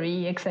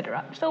 jewelry,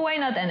 etc. So why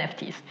not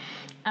NFTs?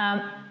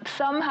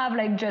 Some have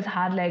like just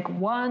had like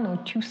 1 or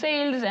 2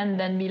 sales and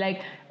then be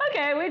like,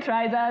 okay, we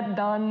tried that,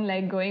 done,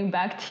 like going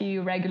back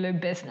to regular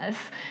business.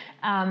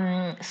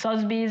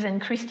 Sotheby's and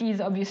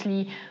Christie's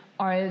obviously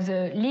are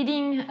the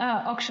leading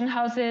auction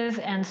houses,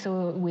 and so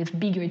with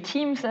bigger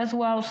teams as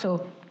well. So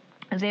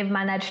they've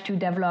managed to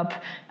develop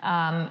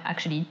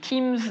actually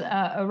teams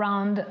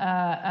around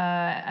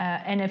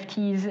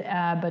NFTs,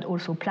 but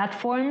also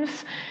platforms.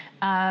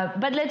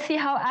 But let's see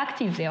how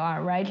active they are,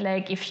 right?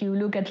 Like if you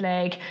look at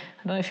like, I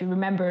don't know if you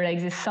remember like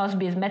this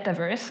Sotheby's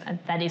metaverse, and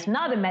that is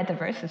not a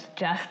metaverse, it's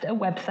just a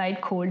website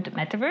called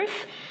Metaverse.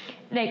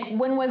 Like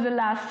when was the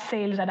last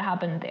sale that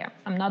happened there?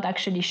 I'm not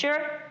actually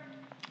sure.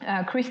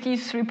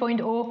 Christie's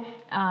 3.0,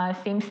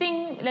 same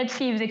thing. Let's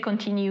see if they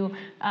continue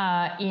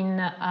in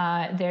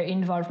their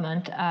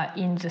involvement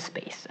in the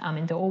space. I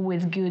mean, they're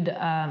always good,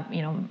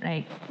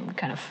 like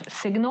kind of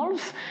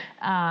signals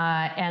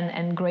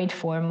and great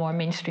for more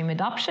mainstream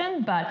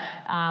adoption. But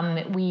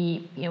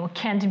we,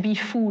 can't be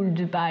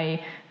fooled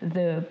by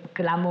the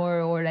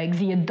glamour or like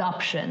the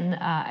adoption,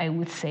 I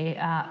would say,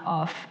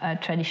 of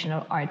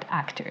traditional art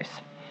actors.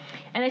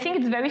 And I think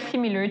it's very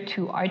similar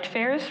to art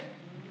fairs.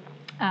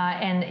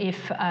 And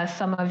if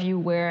some of you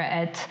were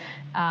at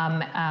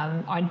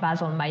Art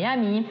Basel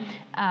Miami,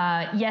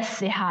 yes,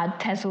 they had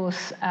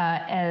Tezos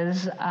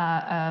as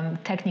a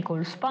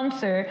technical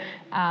sponsor,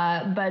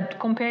 but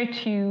compared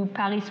to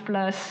Paris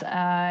Plus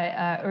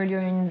earlier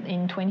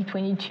in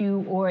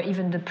 2022, or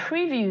even the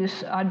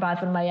previous Art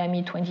Basel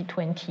Miami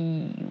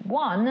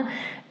 2021,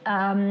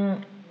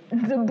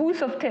 the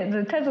booth of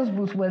the Tezos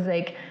booth was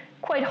like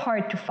quite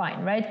hard to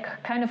find, right?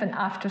 Kind of an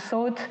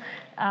afterthought,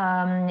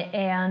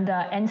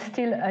 and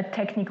still a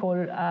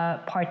technical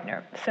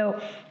partner.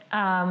 So,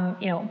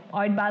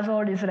 Art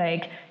Basel is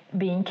like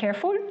being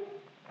careful.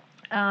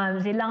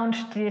 They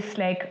launched this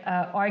like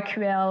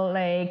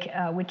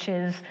RQL, which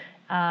is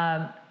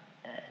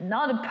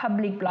not a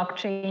public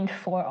blockchain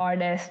for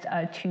artists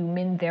to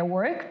mint their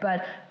work,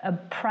 but a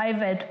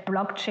private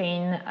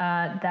blockchain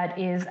that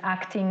is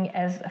acting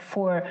as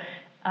for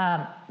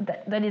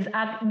that is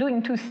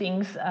doing two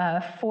things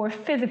for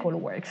physical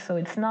works. So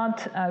it's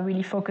not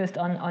really focused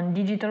on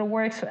digital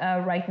works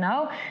right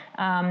now.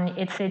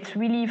 It's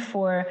really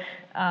for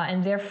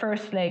and their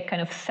first like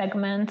kind of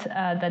segment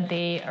that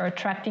they are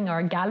attracting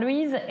are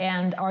galleries,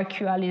 and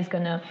RQL is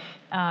gonna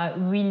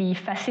really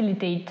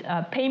facilitate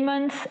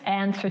payments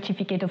and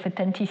certificate of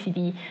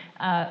authenticity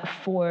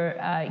for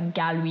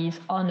galleries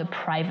on a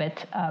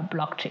private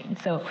blockchain.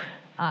 So.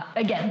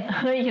 Again,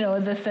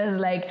 this is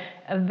like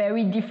a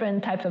very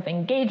different type of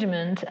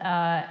engagement,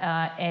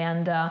 but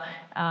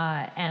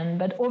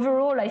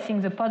overall, I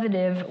think the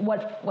positive,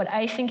 what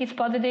I think is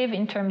positive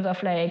in terms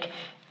of like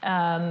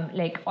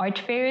art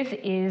fairs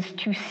is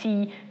to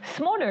see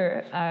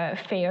smaller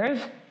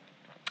fairs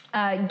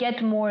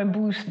get more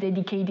booths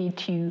dedicated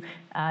to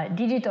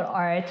digital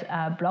art,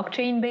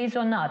 blockchain based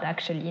or not,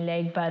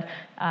 actually. But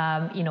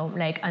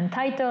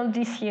Untitled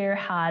this year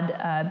had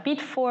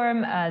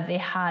Bitform. They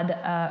had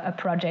a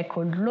project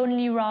called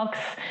Lonely Rocks,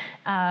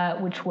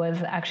 which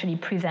was actually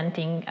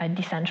presenting a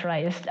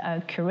decentralized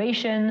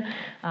curation.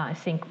 I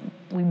think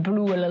we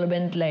blew a little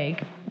bit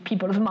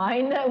people's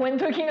mind when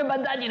talking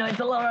about that. It's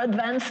a little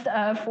advanced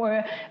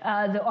for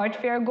the art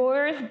fair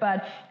goers,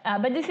 but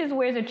this is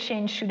where the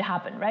change should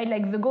happen, right?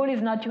 The goal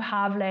is not to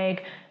have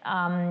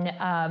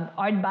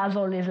Art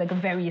Basel is a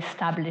very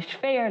established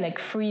fair,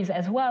 Frieze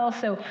as well.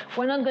 So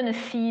we're not going to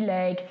see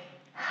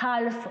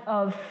half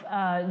of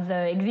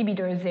the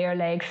exhibitors there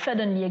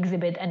suddenly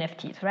exhibit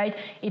NFTs, right?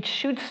 It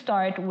should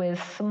start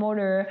with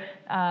smaller,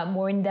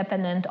 more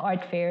independent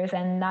art fairs,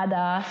 and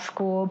NADA,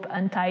 Scope,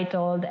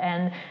 Untitled,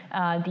 and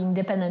the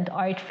independent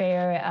art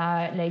fair,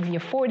 the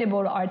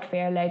affordable art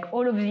fair,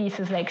 all of these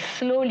is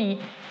slowly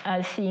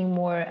seeing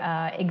more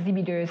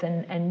exhibitors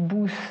and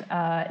booths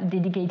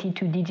dedicated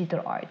to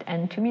digital art.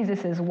 And to me,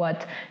 this is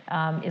what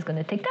is going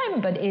to take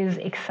time, but is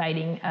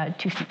exciting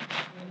to see.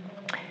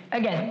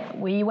 Again,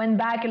 we went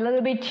back a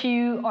little bit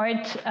to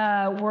art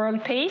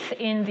world pace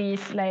in this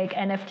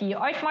NFT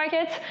art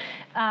market.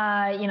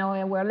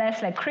 We're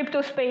less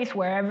crypto space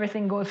where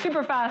everything goes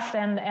super fast,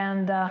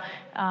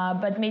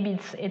 but maybe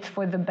it's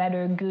for the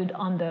better good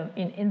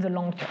in the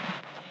long term.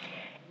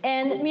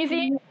 And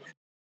museums,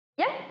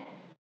 yeah.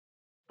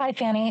 Hi,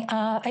 Fanny.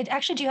 I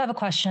actually do have a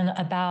question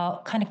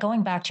about kind of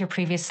going back to your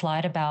previous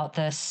slide about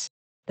this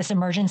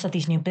emergence of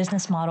these new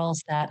business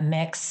models that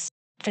mix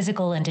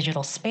physical and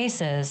digital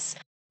spaces.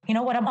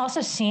 What I'm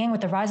also seeing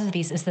with the rise of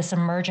these is this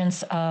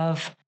emergence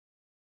of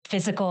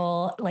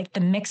physical,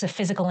 the mix of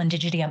physical and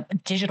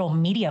digital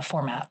media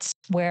formats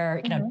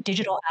where,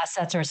 digital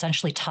assets are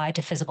essentially tied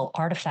to physical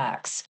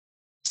artifacts.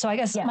 So I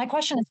guess my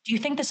question is, do you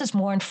think this is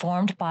more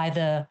informed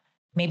by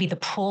maybe the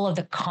pull of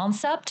the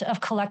concept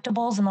of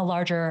collectibles in the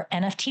larger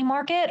NFT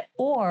market,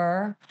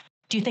 or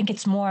do you think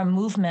it's more a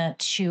movement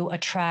to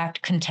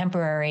attract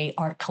contemporary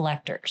art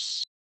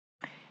collectors?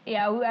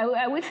 Yeah,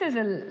 I would say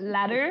the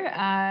latter,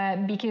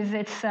 because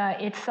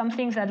it's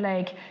something that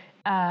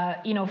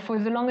for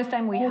the longest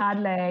time we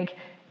had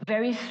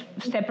very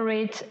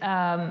separate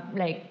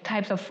like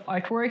types of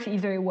artworks.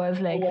 Either it was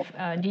like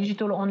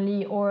digital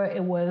only, or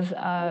it was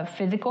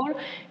physical.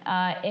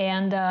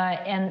 And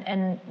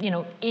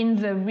in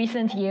the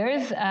recent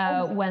years,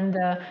 when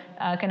the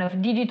kind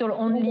of digital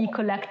only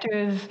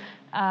collector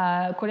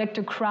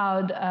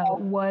crowd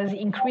was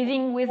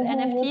increasing with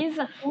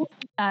NFTs,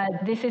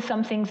 this is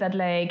something that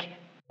like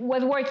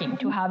was working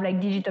to have like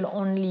digital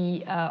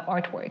only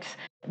artworks.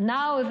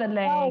 Now that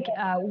like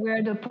we're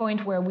at the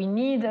point where we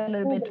need a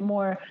little bit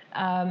more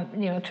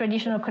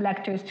traditional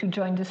collectors to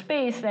join the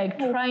space, like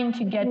trying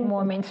to get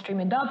more mainstream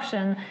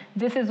adoption,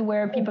 this is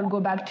where people go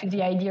back to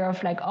the idea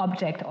of like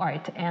object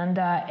art and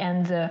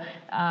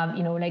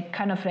like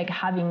kind of like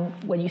having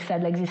what you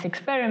said, like these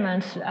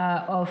experiments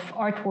of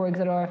artworks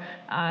that are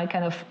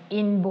kind of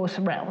in both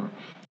realms.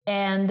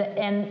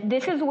 And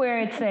this is where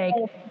it's like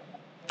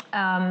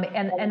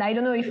and I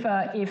don't know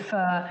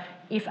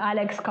if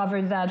Alex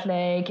covered that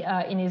like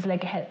in his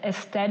like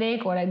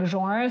aesthetic or like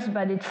genres,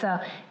 but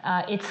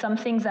it's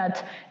something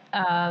that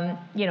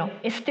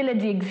is still at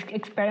the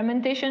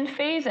experimentation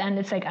phase, and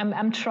it's like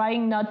I'm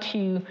trying not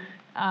to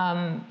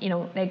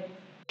like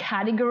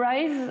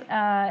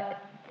categorize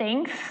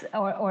things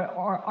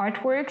or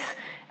artworks.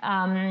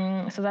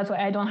 So that's why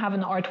I don't have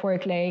an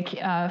artwork like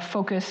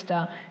focused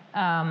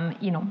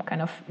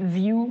kind of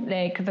view,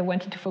 like they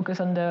wanted to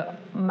focus on the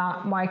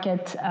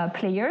market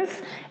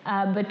players.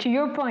 But to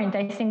your point,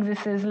 I think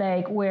this is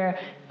like where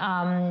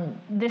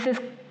this is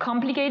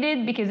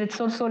complicated, because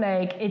it's also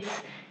like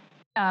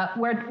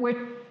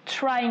we're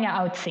trying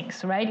out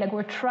things, right? Like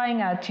we're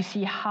trying out to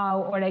see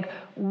how, or like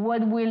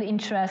what will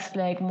interest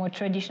like more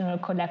traditional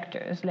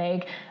collectors,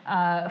 like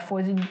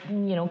for the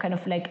kind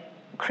of like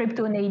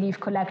crypto native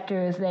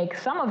collectors. Like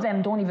some of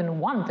them don't even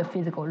want the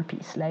physical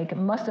piece. Like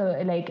most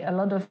of like a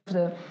lot of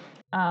the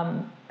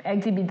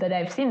exhibits that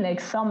I've seen,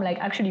 like some like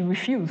actually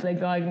refuse, like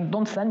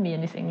don't send me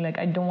anything, like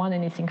I don't want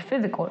anything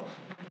physical.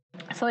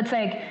 So it's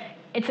like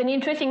it's an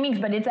interesting mix,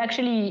 but it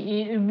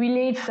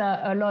relates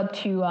a lot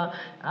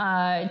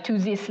to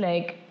this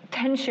like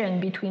tension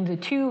between the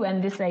two,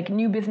 and this like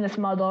new business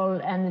model,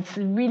 and it's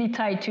really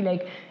tied to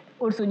like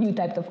also new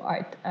types of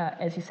art,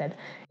 as you said.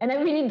 And I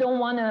really don't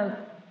want to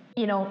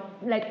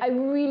like I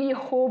really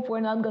hope we're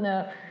not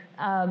gonna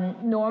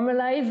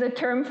normalize the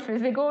term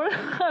physical.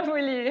 I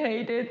really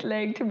hate it,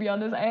 like, to be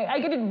honest. I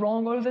get it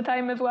wrong all the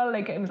time as well.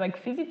 Like, I'm like,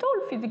 physical.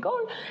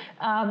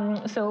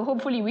 So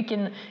hopefully we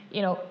can,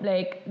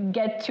 like,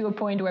 get to a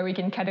point where we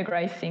can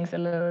categorize things a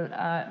little,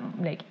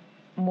 like,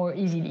 more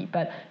easily.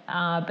 But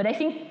I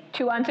think,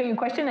 to answer your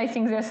question, I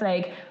think there's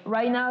like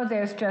right now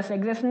there's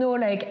no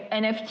like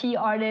NFT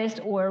artist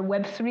or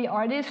Web3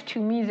 artist. To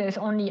me, there's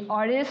only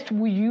artists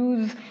who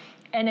use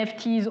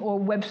NFTs or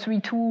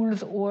Web3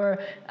 tools, or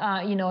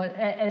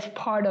as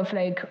part of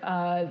like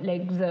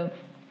the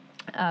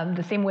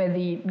same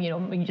way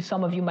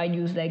some of you might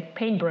use like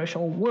Paintbrush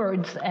or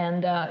Words,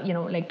 and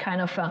like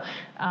kind of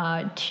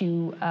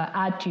to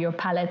add to your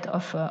palette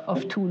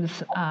of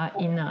tools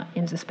in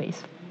the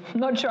space.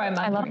 Not sure I'm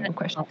answering your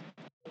question.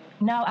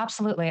 No,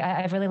 absolutely.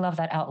 I really love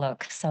that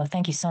outlook. So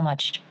thank you so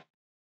much.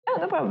 Oh,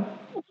 no problem.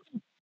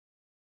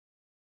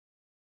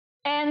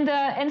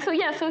 And so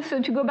yeah, so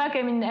to go back,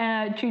 I mean,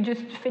 to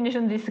just finish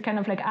on this kind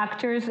of like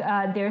actors,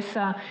 there's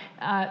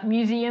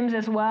museums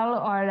as well,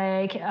 or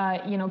like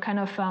kind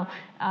of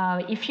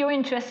if you're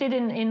interested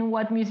in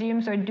what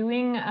museums are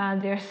doing,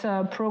 there's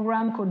a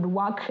program called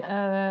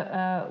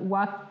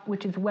WAC,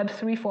 which is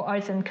Web3 for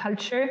Arts and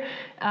Culture.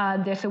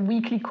 There's a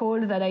weekly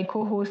call that I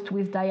co-host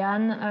with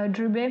Diane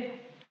Drube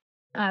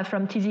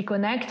from TZ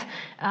Connect,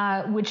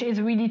 which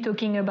is really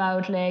talking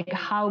about like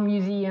how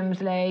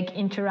museums like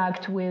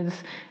interact with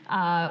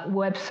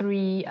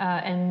Web3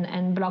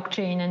 and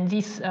blockchain. And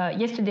this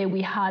yesterday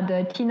we had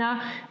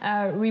Tina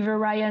River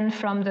Ryan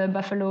from the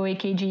Buffalo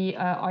AKG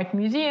Art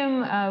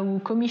Museum, who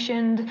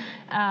commissioned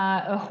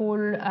a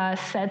whole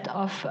set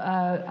of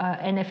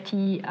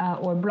NFT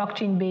or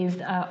blockchain-based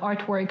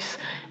artworks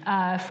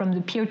from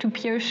the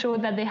peer-to-peer show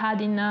that they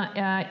had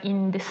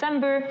in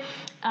December.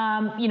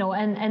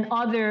 And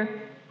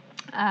other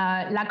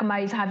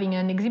LACMA is having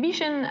an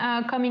exhibition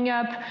coming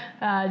up.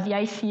 The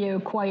ICA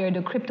acquired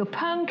a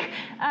CryptoPunk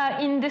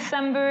in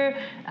December.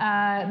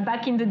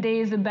 Back in the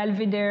days, the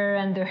Belvedere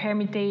and the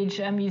Hermitage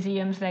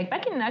museums, like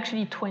back in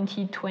actually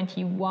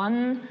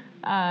 2021,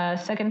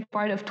 second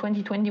part of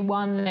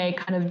 2021, like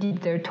kind of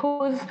dipped their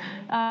toes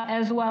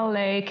as well,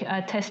 like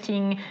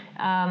testing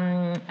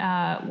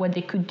what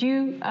they could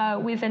do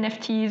with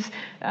NFTs.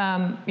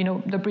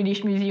 The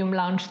British Museum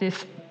launched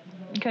this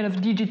kind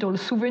of digital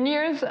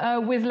souvenirs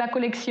with La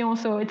Collection.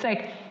 So it's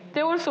like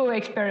they're also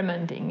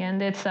experimenting, and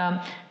it's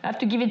I have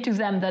to give it to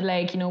them that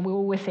like we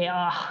always say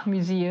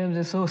museums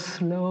are so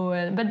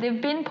slow, but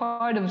they've been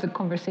part of the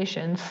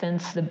conversation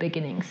since the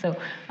beginning. So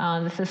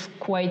this is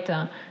quite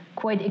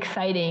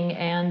exciting,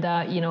 and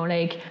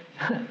like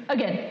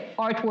again,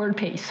 art world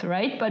pace,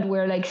 right? But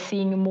we're like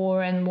seeing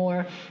more and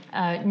more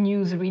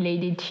news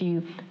related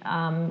to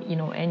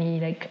any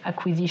like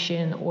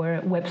acquisition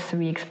or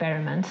Web3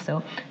 experiments.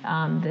 So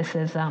this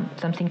is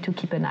something to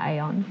keep an eye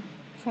on.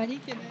 Fanny,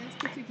 can I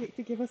ask you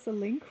to give us a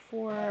link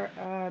for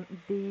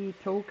the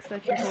talks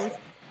that you Yes. host?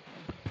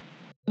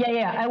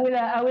 Yeah. I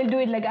will do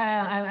it. Like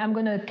I'm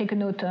gonna take a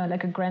note,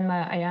 like a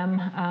grandma I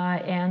am.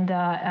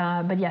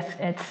 But yes,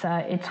 it's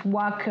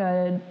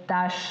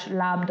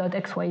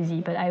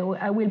wac-lab.xyz. But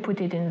I will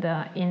put it in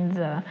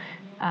the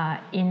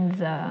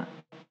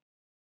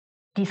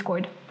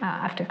Discord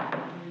after.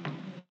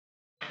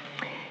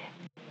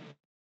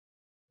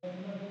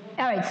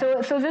 All right,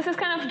 so this is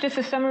kind of just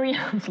a summary.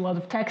 It's a lot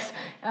of text,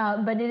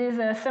 but it is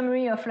a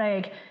summary of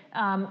like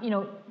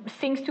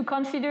things to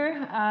consider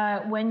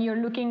when you're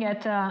looking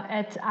at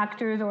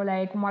actors or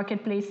like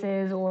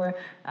marketplaces or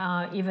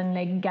even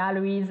like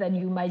galleries that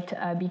you might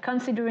be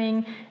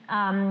considering.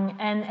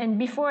 And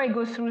before I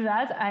go through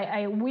that,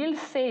 I will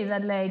say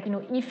that like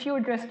if you're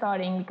just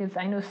starting, because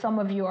I know some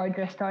of you are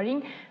just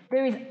starting,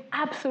 there is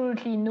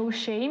absolutely no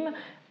shame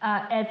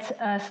at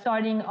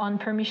starting on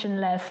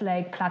permissionless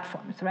like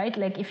platforms, right?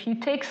 Like if you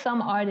take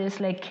some artists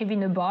like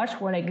Kevin Abash,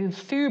 who are like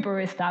super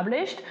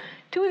established,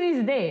 to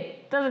this day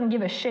doesn't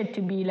give a shit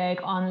to be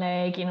like on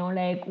like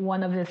like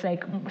one of this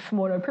like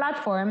smaller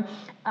platform.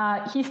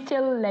 He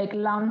still like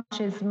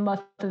launches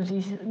most of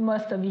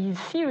his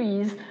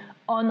series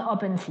on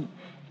OpenSea.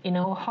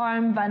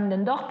 Harm van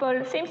den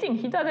Dorpel, same thing.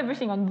 He does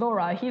everything on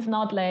Zora. He's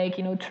not like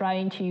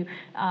trying to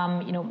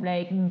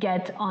like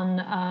get on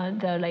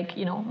the like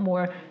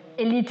more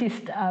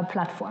elitist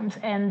platforms.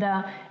 And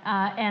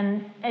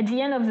at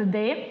the end of the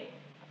day,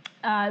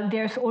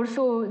 there's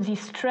also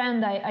this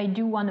trend I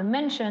do want to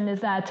mention is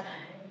that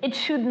it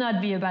should not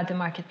be about the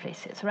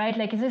marketplaces, right?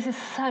 Like this is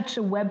such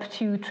a Web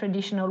 2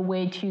 traditional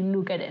way to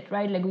look at it,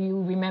 right? Like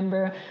you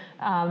remember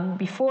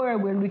before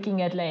we're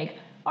looking at like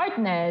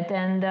Artnet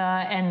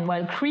and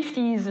well,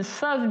 Christie's,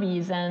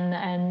 Sotheby's,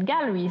 and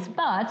galleries,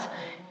 but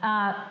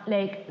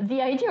like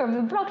the idea of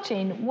the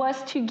blockchain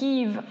was to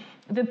give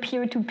the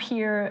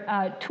peer-to-peer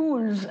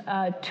tools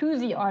to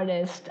the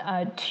artist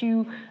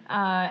to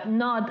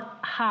not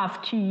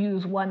have to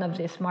use one of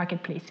these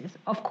marketplaces.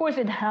 Of course,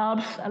 it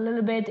helps a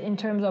little bit in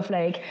terms of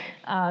like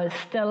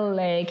still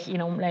like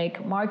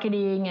like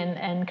marketing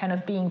and kind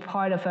of being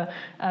part of a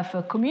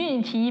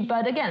community.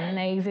 But again,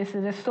 like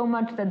there's so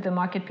much that the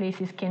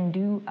marketplaces can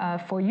do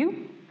for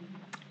you.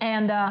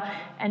 And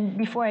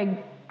before I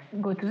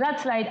go to that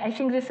slide, I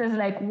think this is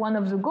like one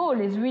of the goals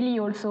is really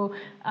also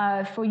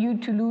for you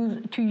to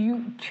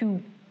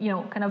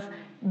kind of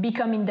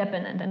become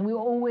independent. And we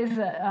always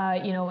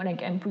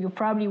like, and you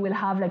probably will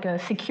have like a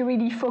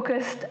security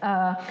focused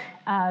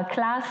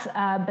class,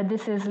 but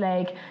this is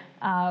like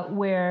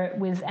where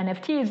with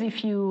NFTs,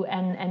 if you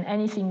and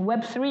anything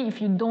Web3, if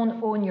you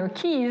don't own your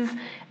keys,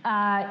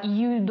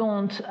 you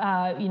don't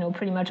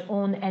pretty much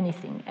own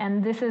anything.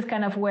 And this is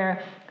kind of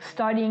where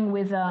starting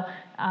with a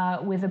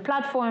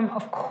platform,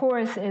 of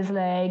course, is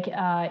like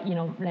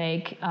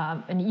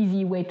an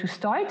easy way to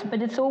start,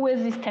 but it's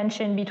always this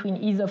tension between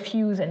ease of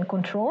use and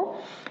control.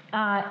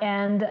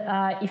 And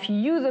if you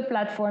use a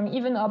platform,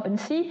 even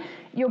OpenSea,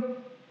 you're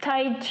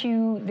tied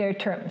to their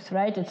terms,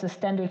 right? It's a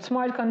standard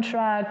smart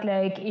contract.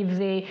 Like if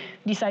they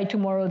decide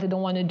tomorrow they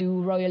don't want to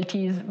do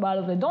royalties,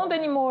 well, they don't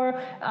anymore,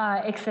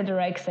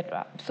 etc.,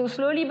 etc. So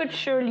slowly but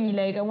surely,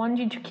 like I want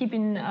you to keep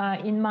in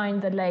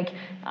mind that like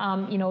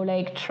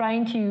like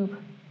trying to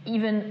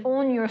even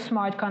own your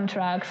smart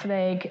contracts,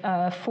 like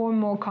for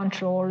more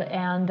control,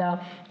 and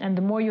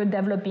the more you're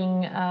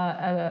developing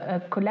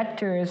a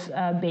collector's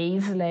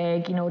base,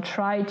 like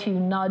try to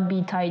not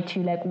be tied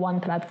to like one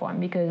platform,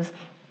 because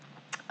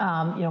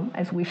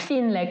as we've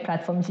seen, like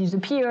platforms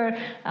disappear,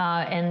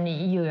 and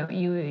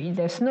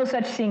there's no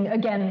such thing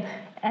again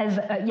as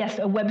yes,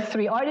 a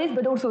Web3 artist,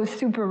 but also a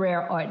super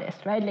rare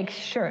artist, right? Like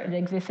sure,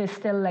 like this is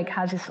still like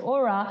has this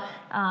aura,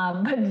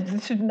 but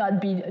it should not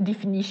be a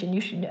definition.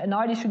 An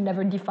artist should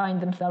never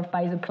define themselves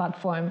by the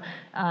platform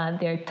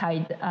they're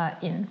tied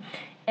in.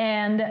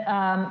 And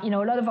a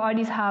lot of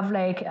artists have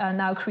like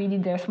now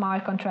created their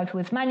smart contract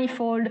with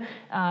Manifold.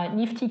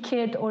 Nifty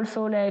Kit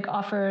also like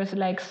offers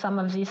like some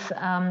of these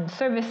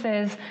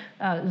services.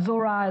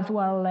 Zora as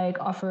well like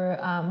offer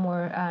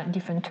more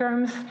different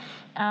terms.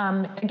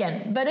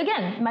 Again,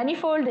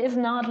 Manifold is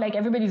not like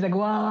everybody's like,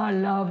 wow, I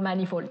love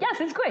Manifold. Yes,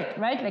 it's great,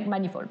 right? Like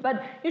Manifold,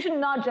 but you should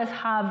not just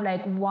have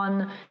like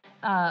one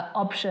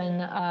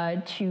option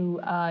to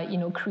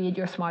create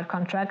your smart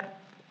contract.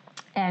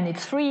 And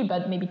it's free,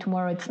 but maybe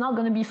tomorrow it's not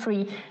going to be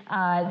free.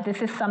 This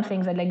is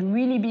something that like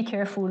really be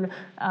careful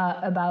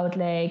about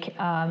like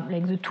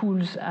the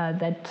tools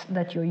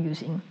that you're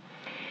using.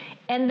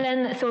 And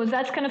then, so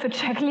that's kind of a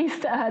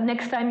checklist.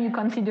 Next time you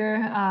consider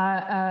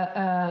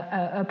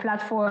a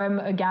platform,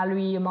 a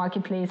gallery, a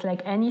marketplace,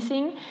 like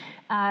anything,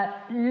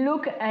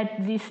 look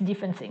at these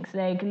different things.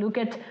 Like look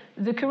at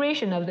the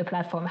curation of the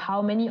platform,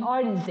 how many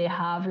artists they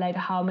have, like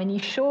how many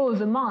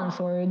shows a month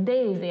or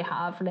days they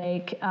have,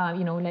 like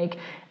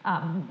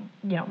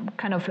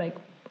kind of like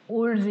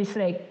all this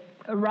like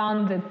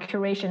around the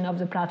curation of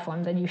the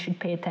platform that you should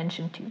pay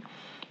attention to.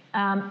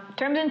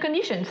 Terms and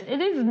conditions.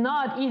 It is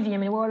not easy. I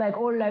mean, we're like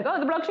all like, oh,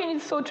 the blockchain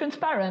is so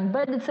transparent,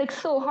 but it's like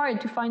so hard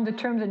to find the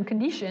terms and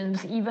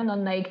conditions, even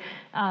on like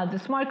the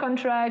smart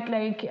contract,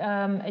 like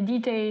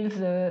details,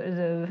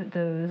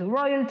 the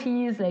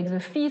royalties, like the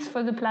fees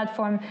for the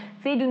platform.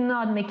 They do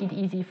not make it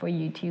easy for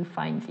you to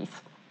find this.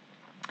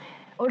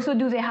 Also,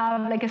 do they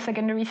have like a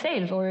secondary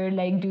sales, or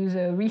like do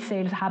the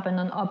resales happen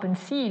on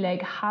OpenSea?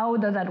 Like, how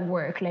does that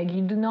work? Like,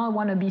 you do not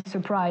want to be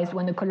surprised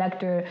when a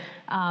collector,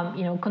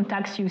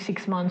 contacts you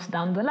 6 months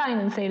down the line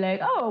and say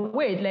like, oh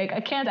wait, like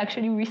I can't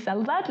actually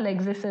resell that.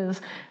 Like, this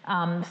is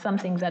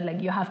something that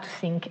like you have to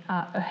think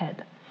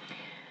ahead.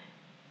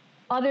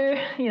 Other,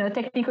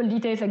 technical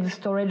details like the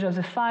storage of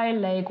the file,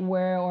 like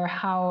where or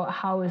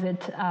how is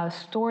it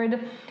stored,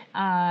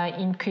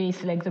 in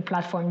case like the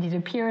platform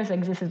disappears.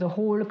 Like this is a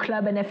whole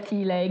club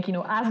NFT. Like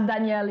ask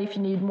Daniel if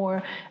you need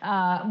more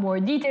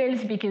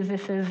details, because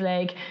this is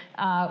like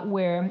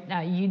where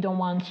you don't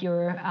want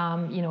your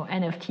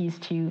NFTs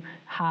to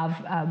have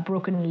a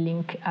broken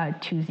link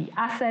to the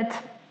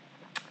asset.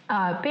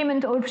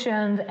 Payment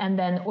options, and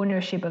then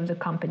ownership of the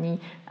company,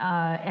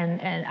 and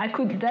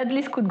that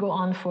list could go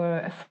on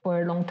for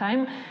a long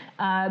time,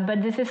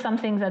 but this is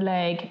something that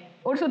like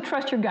also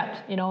trust your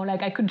gut.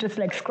 Like I could just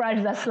like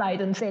scratch that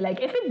slide and say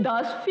like if it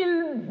does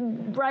feel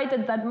right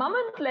at that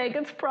moment, like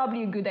it's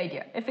probably a good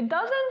idea. If it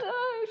doesn't,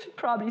 you should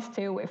probably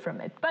stay away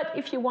from it. But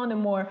if you want a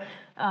more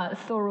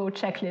thorough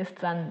checklist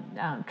than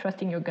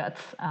trusting your guts,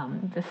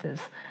 this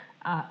is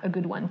a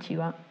good one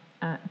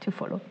to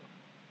follow.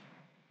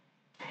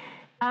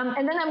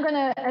 And then I'm going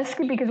to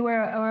skip because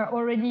we're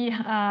already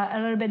a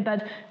little bit,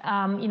 but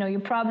you're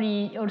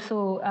probably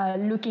also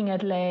looking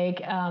at like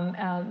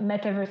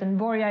metaverse, and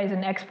Boria is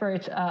an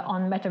expert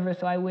on metaverse,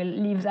 so I will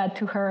leave that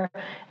to her.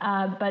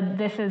 But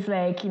this is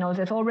like,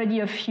 there's already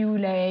a few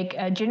like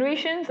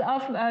generations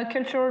of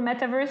cultural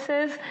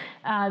metaverses.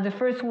 The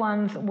first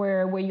ones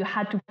where you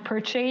had to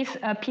purchase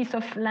a piece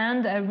of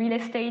land, real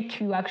estate,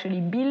 to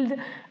actually build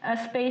a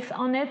space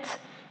on it.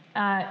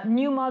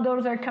 New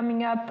models are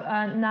coming up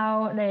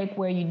now, like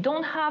where you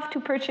don't have to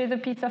purchase a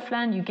piece of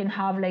land. You can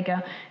have like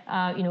a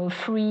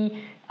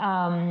free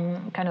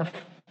kind of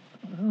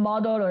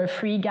model, or a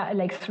free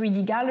like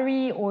 3D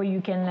gallery, or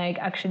you can like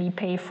actually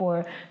pay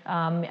for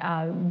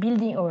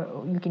building,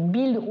 or you can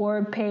build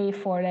or pay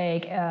for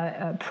like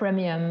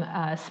premium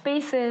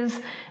spaces.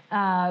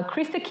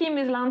 Christie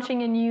is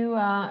launching a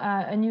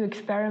new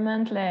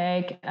experiment.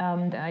 Like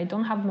I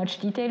don't have much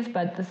details,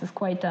 but this is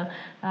quite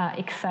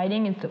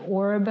exciting. It's the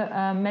Orb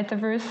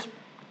metaverse.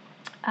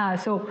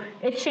 So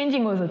it's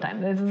changing all the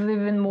time. This is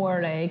even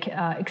more like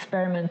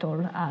experimental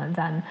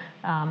than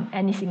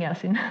anything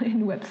else in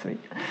Web3.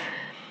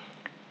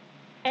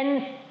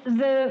 And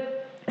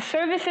the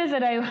services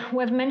that I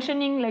was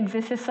mentioning, like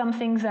this is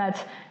something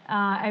that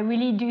I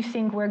really do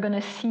think we're going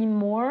to see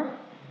more.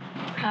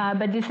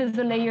 But this is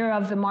the layer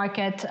of the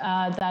market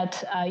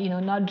that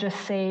not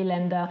just sale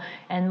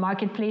and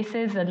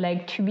marketplaces, that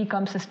like to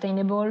become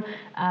sustainable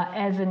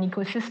as an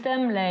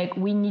ecosystem, like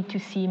we need to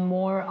see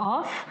more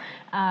of.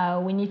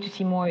 We need to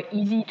see more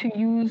easy to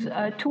use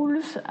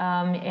tools,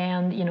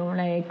 and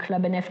like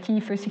Club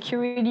NFT for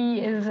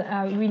security is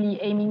really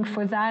aiming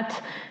for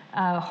that.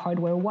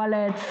 Hardware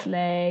wallets,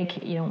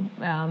 like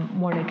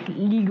more like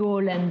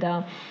legal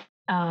and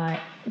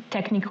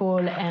technical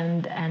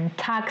and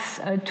tax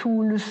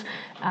tools,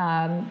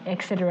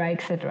 etc.,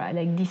 etc.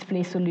 Like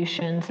display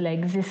solutions.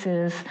 Like this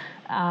is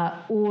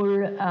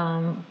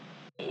all.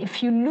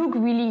 If you look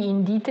really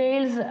in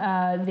details,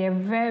 they're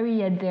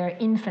very at their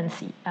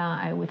infancy,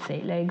 I would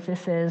say. Like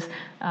this is,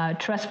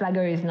 Trust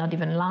Flagger is not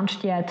even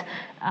launched yet,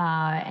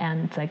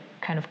 and it's like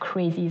kind of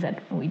crazy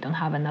that we don't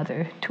have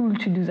another tool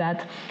to do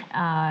that.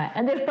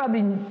 And there's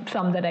probably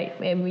some that I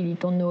really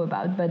don't know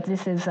about, but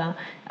this is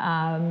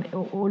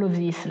all of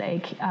these,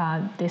 like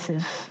this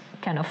is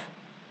kind of,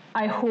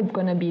 I hope,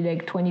 going to be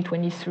like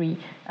 2023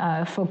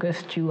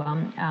 focus to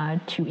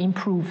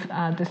improve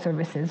the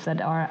services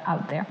that are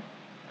out there.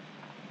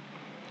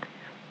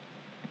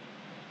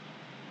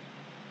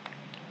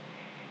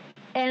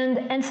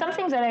 And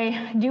something that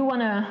I do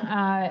want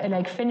to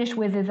like finish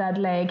with is that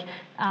like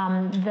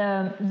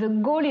the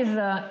goal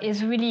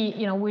is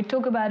really, we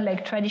talk about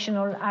like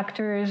traditional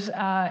actors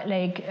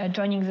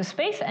joining the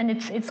space, and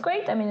it's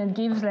great. I mean, it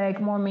gives like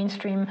more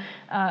mainstream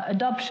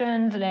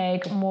adoption,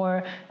 like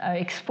more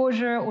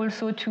exposure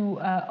also to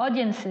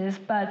audiences,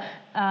 but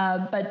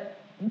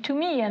to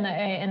me, and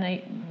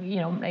I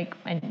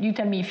and you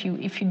tell me if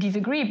you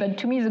disagree, but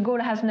to me the goal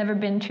has never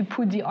been to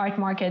put the art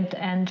market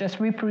and just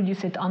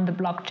reproduce it on the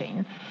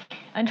blockchain.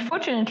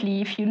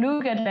 Unfortunately, if you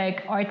look at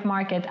like art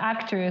market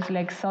actors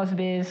like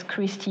Sotheby's,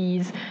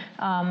 Christie's,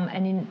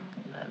 and in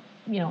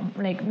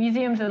like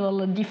museums are a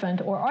little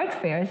different, or art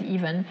fairs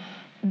even,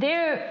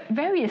 they're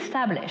very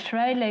established,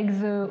 right? Like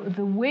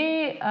the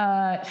way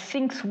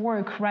things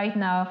work right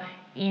now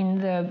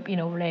in the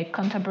like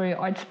contemporary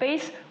art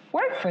space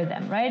work for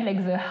them, right?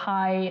 Like the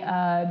high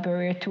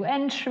barrier to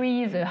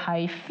entry, the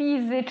high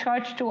fees they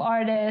charge to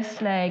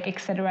artists, like et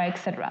cetera, et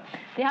cetera.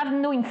 They have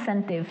no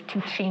incentive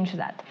to change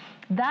that.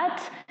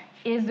 That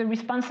is the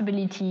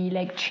responsibility,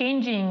 like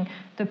changing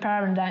the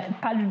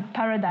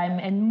paradigm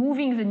and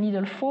moving the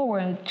needle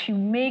forward to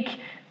make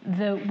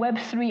the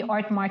Web3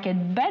 art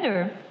market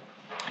better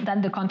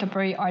than the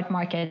contemporary art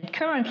market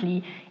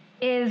currently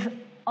is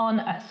on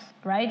us,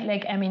 right?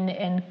 Like, I mean,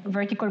 and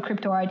vertical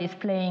crypto art is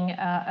playing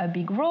a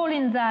big role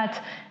in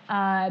that,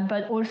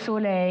 but also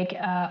like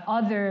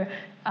other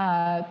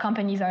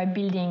companies are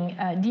building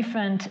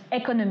different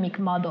economic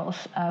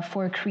models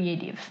for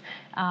creatives.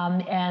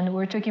 And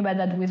we're talking about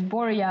that with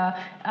Boria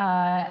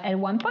at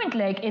one point.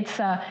 Like,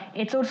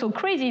 it's also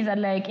crazy that,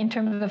 like, in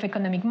terms of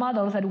economic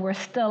models, that we're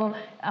still,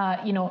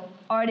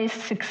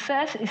 artist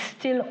success is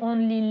still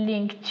only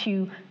linked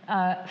to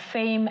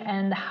fame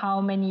and how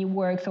many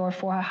works or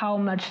for how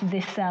much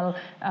they sell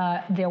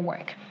their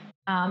work.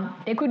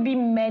 There could be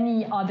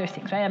many other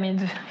things, right? I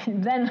mean,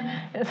 then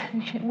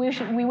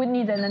we would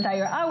need an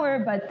entire hour,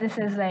 but this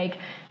is like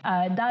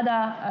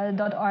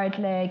Dada.art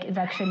like is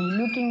actually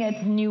looking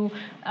at new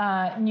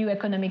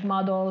economic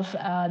models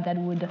that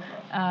would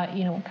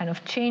kind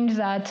of change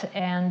that,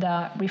 and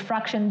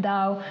Refraction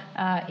DAO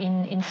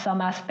in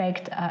some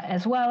aspect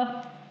as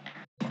well.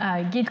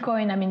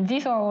 Gitcoin, I mean,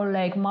 these are all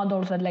like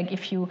models that, like,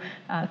 if you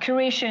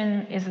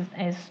curation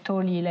is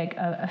totally like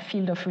a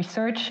field of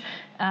research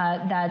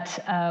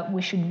that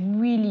we should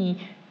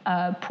really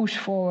push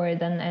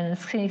forward, and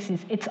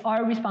it's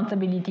our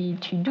responsibility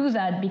to do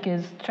that,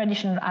 because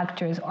traditional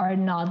actors are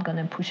not going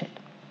to push it.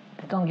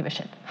 They don't give a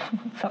shit.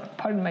 So,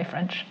 pardon my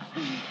French.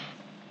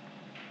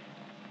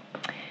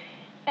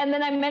 And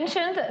then I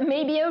mentioned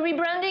maybe a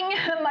rebranding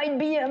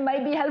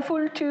might be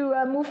helpful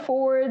to move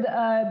forward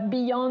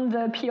beyond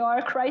the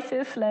PR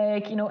crisis.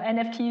 Like,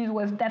 NFTs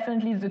was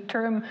definitely the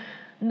term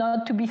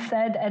not to be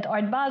said at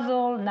Art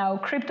Basel. Now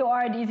crypto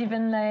art is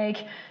even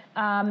like,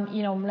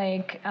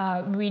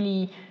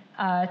 really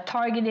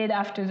targeted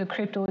after the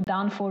crypto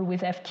downfall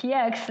with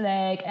FTX.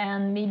 Like,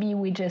 and maybe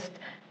we just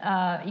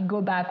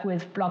go back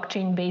with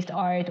blockchain-based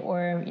art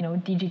or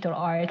digital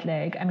art.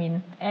 Like, I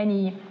mean,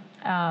 any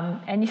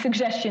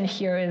suggestion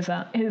here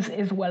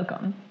is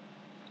welcome.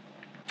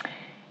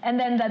 And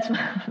then that's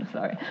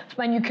it's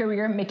my new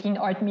career, making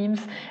art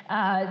memes.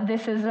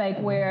 This is like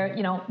where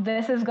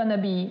this is gonna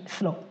be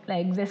slow.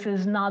 Like, this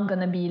is not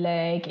gonna be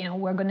like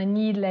we're gonna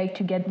need like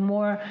to get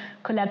more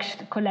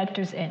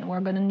collectors in.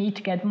 We're gonna need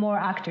to get more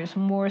actors,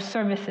 more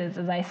services,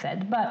 as I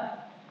said, but.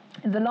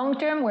 In the long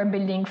term, we're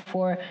building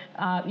for,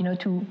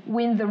 to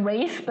win the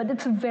race, but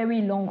it's a very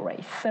long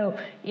race. So,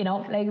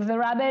 like the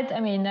rabbit,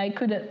 I mean, I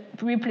could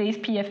replace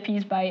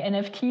PFPs by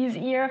NFTs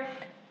here.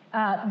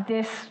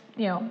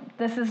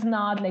 This is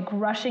not like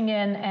rushing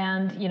in,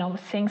 and,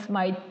 things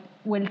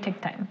will take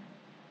time.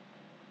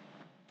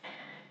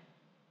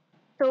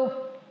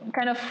 So,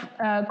 kind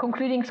of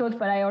concluding thoughts,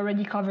 but I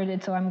already covered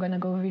it, so I'm going to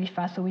go really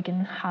fast so we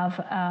can have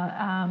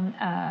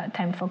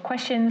time for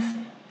questions.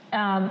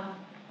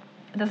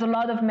 There's a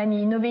lot of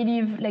many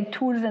innovative like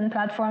tools and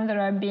platforms that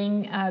are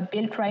being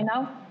built right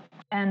now,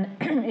 and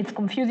it's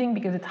confusing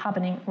because it's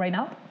happening right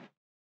now.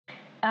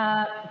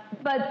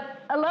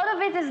 But a lot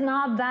of it is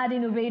not that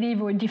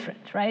innovative or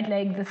different, right?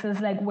 Like, this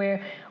is like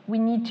where we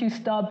need to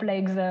stop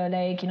like the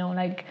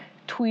like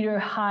Twitter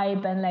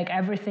hype and like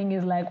everything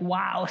is like,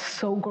 wow,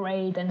 so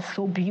great and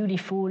so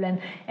beautiful,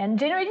 and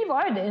generative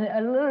art a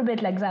little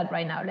bit like that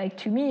right now. Like,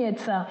 to me,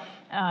 it's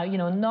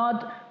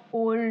not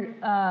all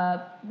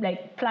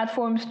like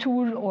platforms,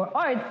 tools, or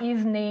art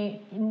is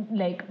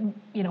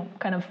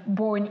kind of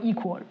born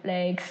equal.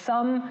 Like,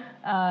 some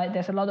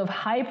there's a lot of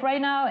hype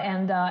right now,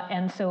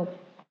 and so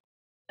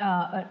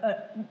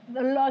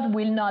a lot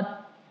will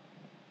not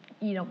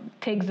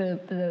take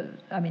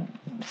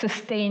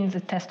sustain the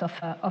test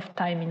of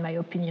time, in my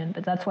opinion.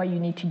 But that's why you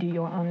need to do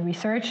your own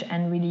research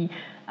and really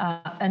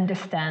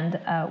understand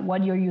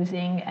what you're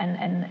using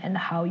and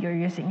how you're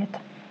using it.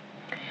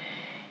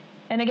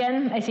 And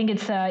again, I think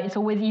it's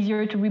always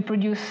easier to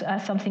reproduce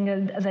something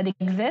that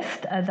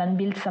exists than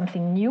build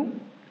something new.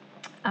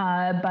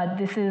 But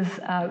this is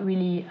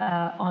really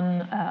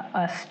on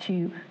us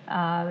to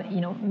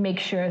make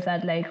sure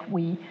that like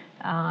we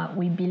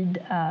build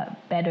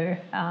better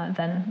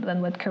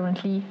than what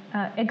currently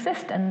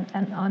exists. And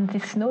on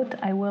this note,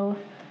 I will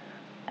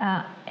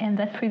end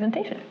that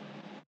presentation.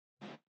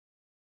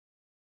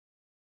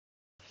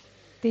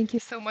 Thank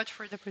you so much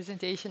for the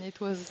presentation. It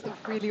was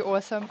really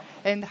awesome.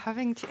 And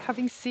having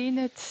seen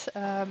it,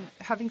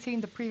 having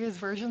seen the previous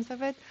versions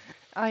of it,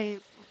 I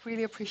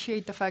really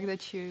appreciate the fact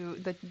that you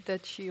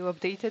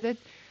updated it,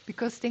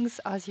 because things,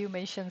 as you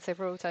mentioned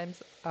several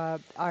times,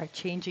 are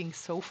changing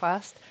so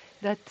fast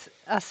that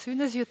as soon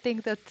as you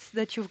think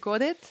that you've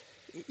got it,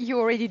 you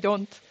already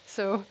don't.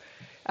 So,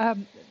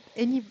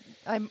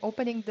 I'm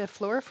opening the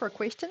floor for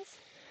questions,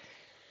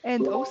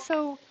 and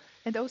also.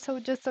 And also,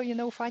 just so you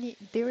know, Fanny,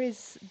 there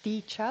is the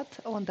chat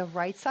on the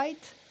right side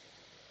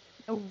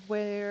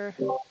where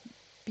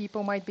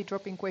people might be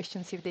dropping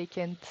questions if they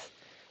can't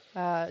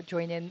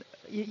join in.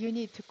 You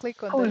need to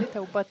click on the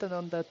little button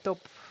on the top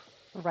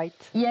right?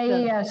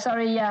 Yeah.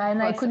 Sorry,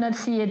 and I could Awesome. not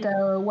see it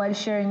while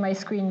sharing my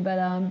screen,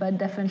 but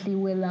definitely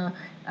will.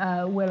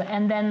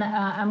 And then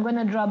I'm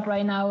gonna drop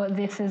right now.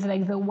 This is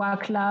like the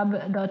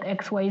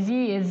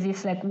WACLab.xyz. Is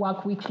this like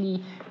WAC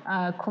weekly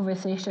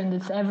conversation?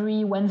 It's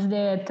every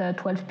Wednesday at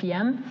 12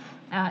 p.m.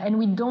 And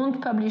we don't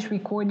publish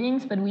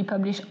recordings, but we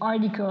publish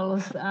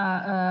articles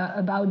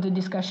about the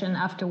discussion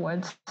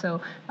afterwards.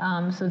 So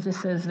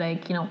this is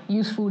like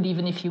useful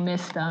even if you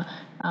missed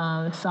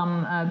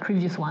some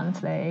previous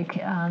ones. Like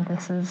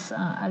this is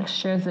I'll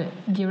share the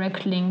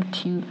direct link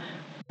to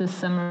the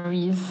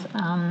summaries.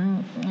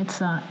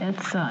 It's a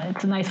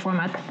nice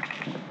format.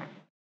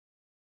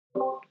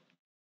 All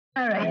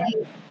right.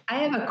 I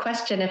have a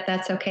question, if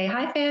that's okay.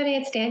 Hi, Fanny.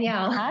 It's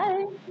Danielle.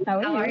 Hi.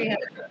 How are you?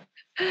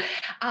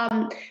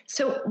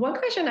 So one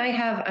question I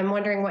have, I'm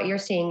wondering what you're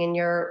seeing in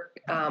your,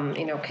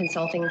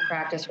 consulting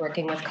practice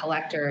working with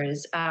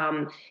collectors,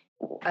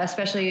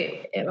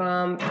 especially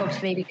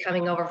folks maybe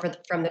coming over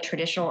from the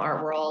traditional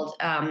art world.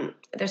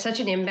 There's such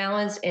an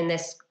imbalance in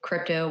this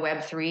crypto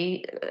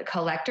Web3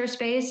 collector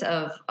space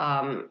of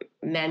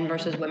men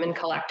versus women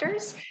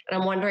collectors. And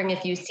I'm wondering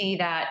if you see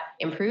that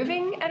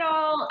improving at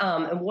all,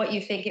 and what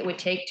you think it would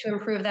take to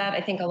improve that.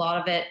 I think a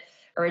lot of it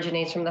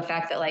originates from the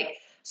fact that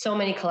so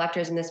many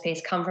collectors in this space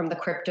come from the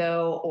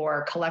crypto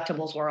or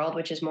collectibles world,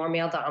 which is more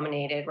male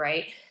dominated,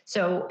 right?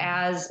 So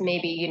as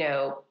maybe,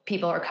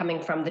 people are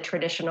coming from the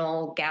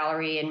traditional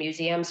gallery and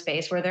museum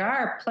space where there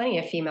are plenty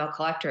of female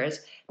collectors,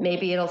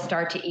 maybe it'll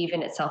start to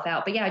even itself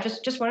out. But yeah,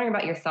 just wondering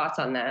about your thoughts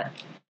on that.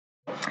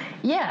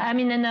 Yeah, I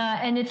mean,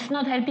 and it's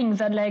not helping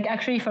that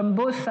actually from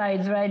both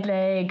sides, right?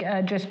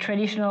 Just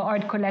traditional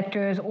art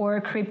collectors or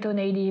crypto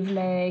native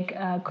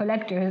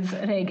collectors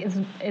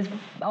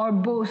are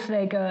both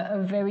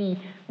a very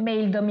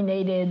male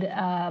dominated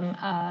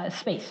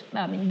space.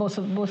 I mean, both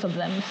of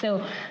them.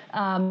 So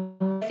I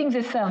think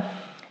this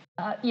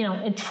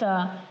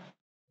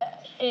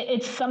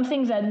it's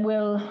something that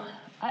will.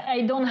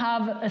 I don't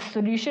have a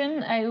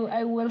solution.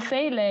 I will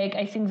say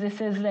I think this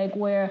is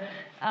where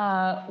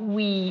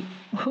we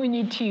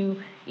need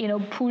to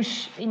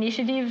push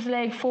initiatives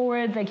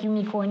forward,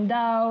 Unicorn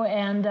DAO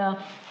and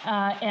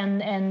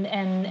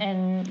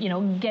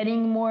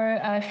getting more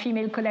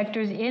female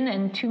collectors in.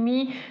 And to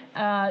me,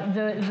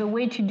 the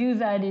way to do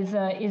that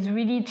is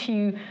really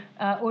to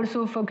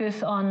also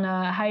focus on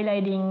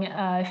highlighting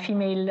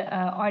female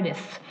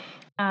artists.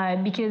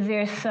 Because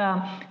there's,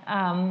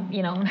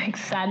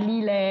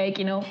 sadly,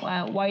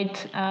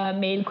 white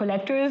male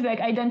collectors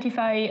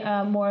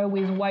identify more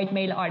with white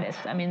male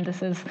artists. I mean,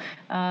 this is,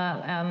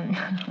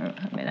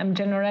 I'm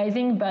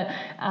generalizing, but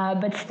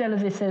still,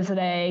 this is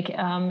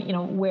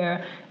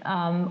where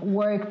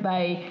work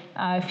by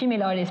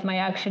female artists might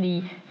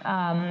actually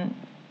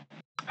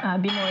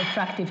be more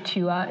attractive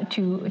to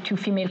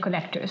female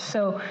collectors.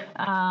 So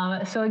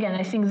again,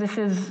 I think this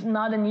is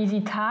not an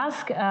easy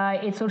task.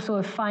 It's also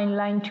a fine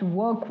line to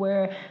walk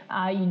where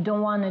you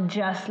don't want to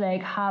just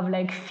have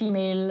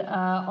female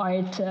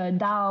art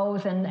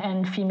DAOs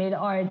and female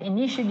art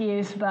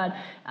initiatives, but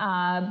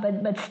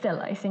still,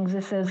 I think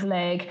this is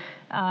very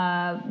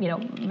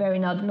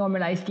not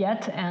normalized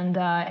yet, and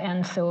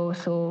so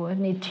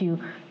need to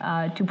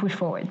push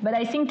forward. But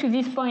I think to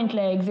this point,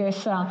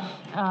 there's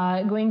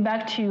going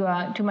back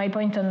to my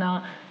point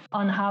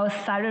on how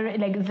salary,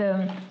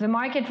 the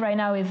market right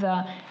now is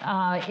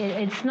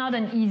it's not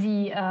an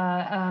easy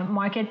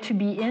market to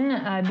be in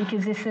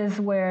because this is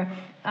where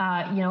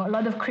a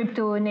lot of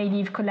crypto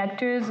native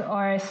collectors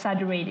are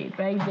saturated,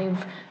 right?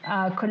 They've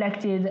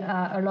collected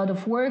a lot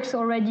of works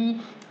already.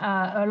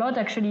 A lot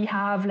actually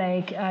have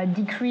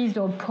decreased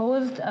or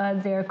paused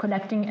their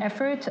collecting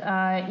effort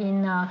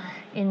in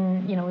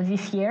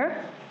this year,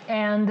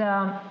 and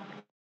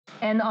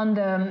on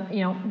the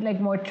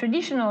more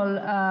traditional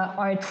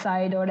art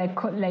side or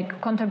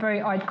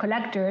contemporary art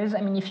collectors,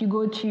 I mean, if you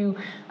go to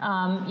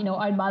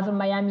Art Basel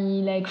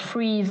Miami,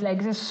 Freeze,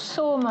 there's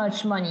so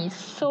much money,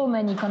 so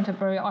many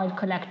contemporary art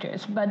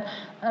collectors, but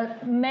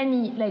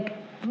many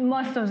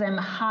most of them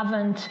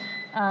haven't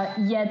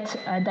yet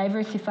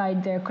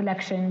diversified their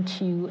collection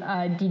to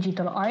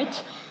digital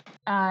art,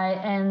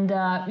 and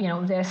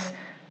there's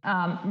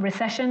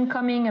recession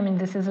coming. I mean,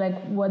 this is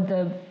what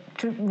the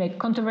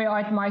contemporary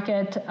art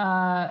market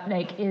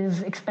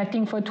is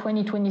expecting for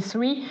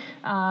 2023.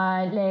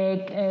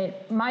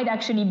 It might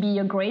actually be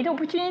a great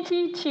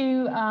opportunity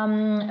to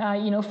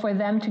for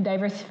them to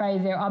diversify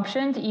their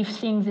options if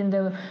things in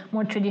the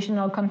more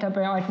traditional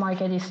contemporary art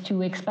market is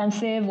too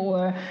expensive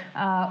or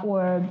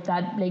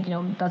that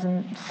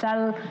doesn't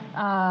sell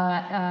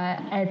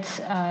at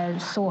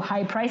so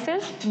high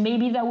prices.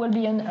 Maybe that will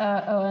be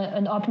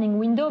an opening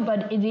window,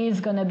 but it is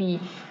going to be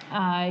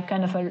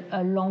kind of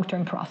a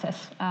long-term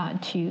process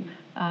to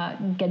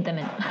get them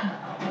in.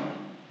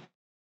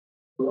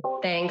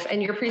 Thanks.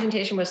 And your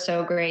presentation was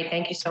so great.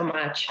 Thank you so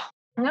much.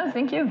 No,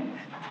 thank you.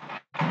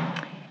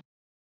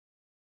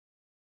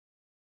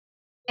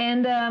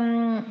 And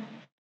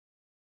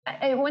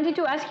I wanted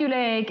to ask you,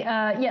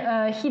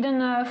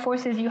 hidden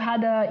forces. You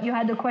had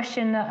a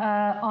question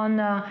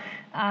on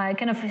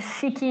kind of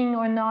seeking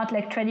or not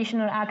like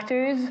traditional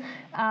actors.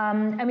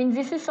 I mean,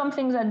 this is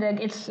something that like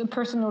it's a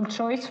personal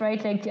choice,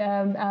 right? Like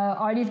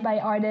artist by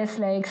artist,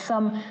 like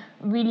some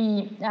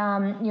really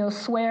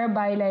swear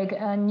by like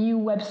new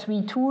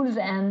Web3 tools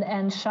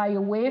and shy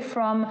away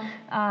from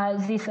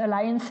these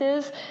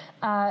alliances.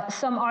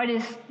 Some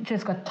artists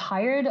just got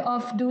tired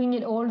of doing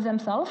it all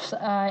themselves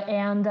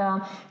and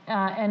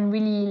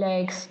really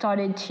like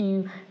started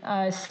to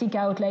seek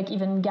out like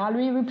even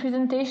gallery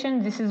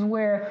representation. This is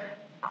where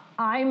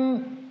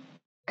I'm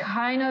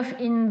kind of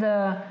in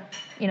the,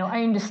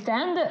 I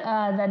understand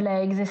that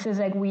like this is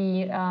like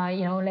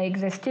like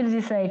there's still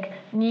this like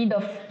need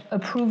of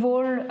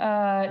approval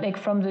like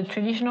from the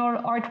traditional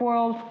art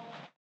world.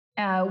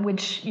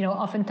 Which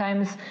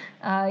oftentimes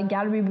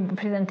gallery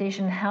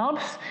representation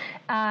helps.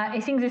 I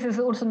think this is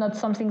also not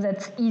something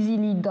that's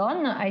easily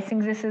done. I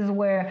think this is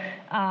where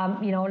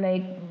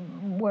like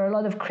where a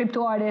lot of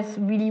crypto artists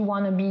really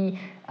want to be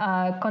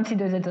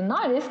considered as an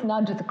artist,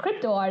 not just a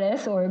crypto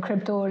artist or a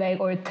crypto like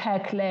or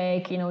tech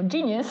like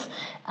genius.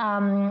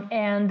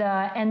 And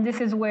this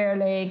is where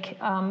like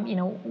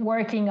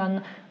working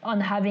on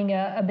having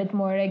a bit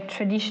more like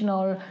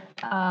traditional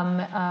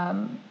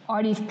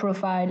artist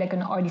profile, like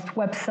an artist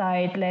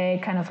website,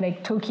 like kind of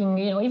like talking,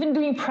 even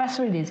doing press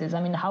releases.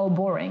 I mean, how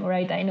boring,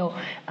 right? I know,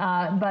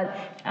 but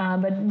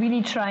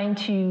really trying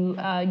to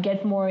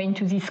get more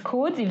into these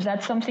codes. If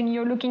that's something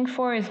you're looking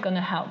for, is going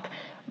to help.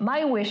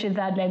 My wish is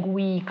that like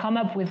we come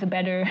up with a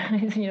better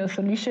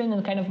solution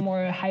and kind of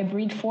more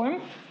hybrid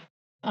form.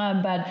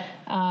 But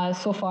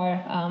so far,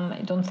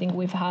 I don't think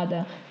we've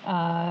had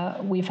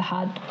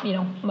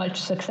much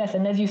success.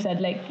 And as you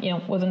said, like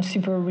wasn't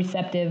super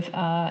receptive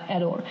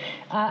at all.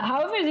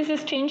 However, this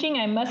is changing.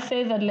 I must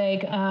say that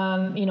like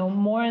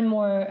more and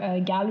more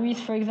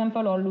galleries, for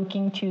example, are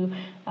looking to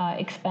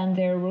expand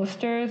their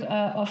rosters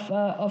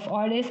of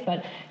artists.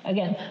 But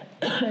again,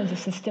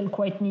 this is still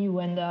quite new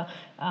and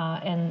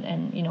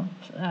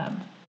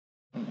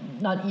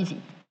not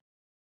easy.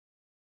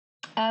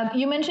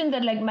 You mentioned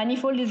that like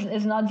manifold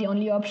is not the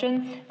only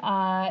option.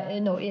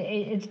 No,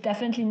 it's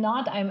definitely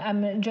not.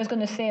 I'm just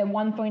going to say at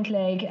one point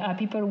like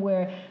people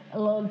were a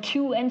little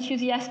too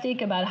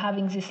enthusiastic about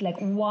having this like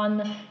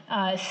one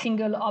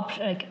single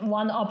option, like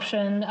one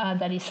option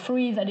that is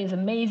free, that is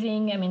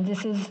amazing. I mean,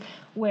 this is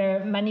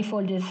where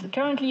manifold is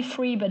currently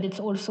free, but it's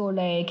also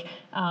like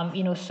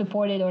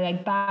supported or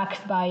like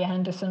backed by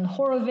Anderson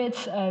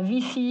Horowitz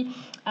VC,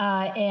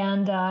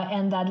 and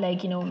that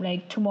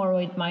like tomorrow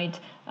it might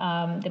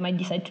they might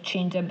decide to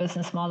change their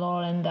business model,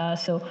 and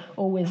so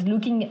always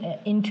looking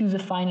into the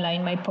fine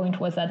line. My point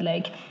was that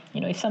like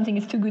if something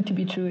is too good to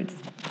be true, it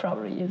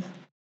probably is.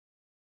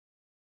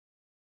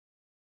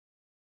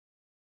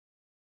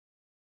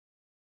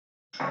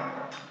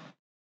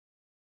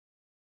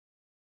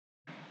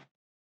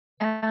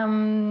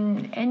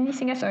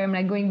 Anything else? Sorry, I'm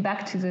like going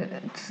back to the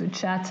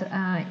chat.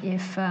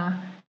 If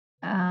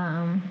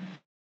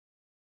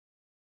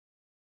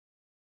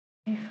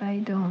I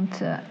don't.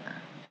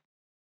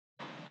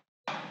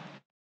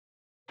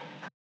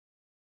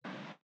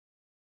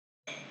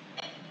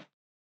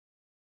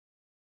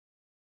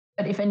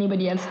 But if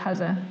anybody else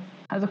has a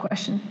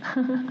question.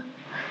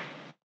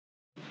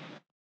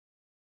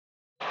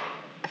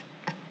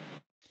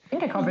 I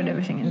think I covered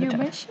everything in the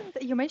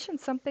chat. You mentioned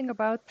something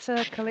about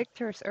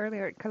collectors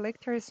earlier.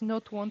 Collectors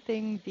not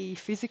wanting the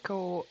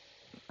physical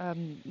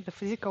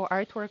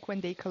artwork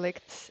when they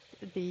collect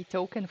the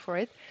token for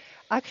it.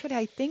 Actually,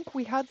 I think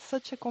we had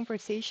such a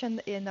conversation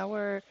in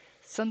our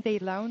Sunday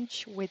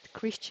lounge with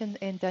Christian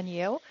and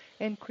Danielle,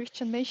 and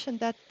Christian mentioned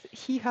that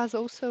he has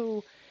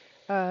also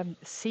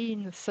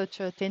seen such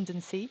a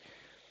tendency.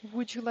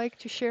 Would you like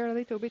to share a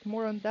little bit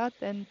more on that,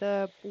 and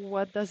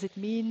what does it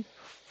mean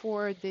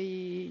for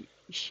the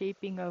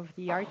shaping of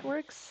the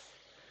artworks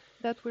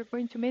that we're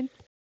going to mint?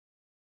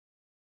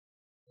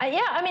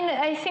 Yeah, I mean,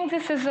 I think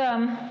this is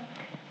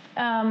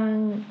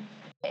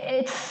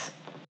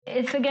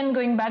it's again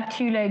going back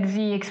to like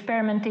the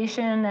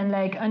experimentation and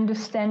like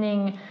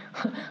understanding.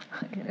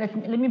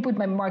 let me put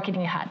my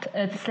marketing hat.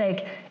 It's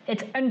like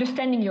it's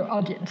understanding your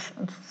audience.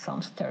 It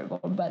sounds terrible,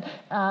 but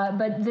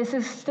this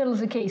is still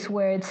the case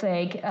where it's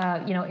like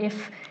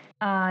if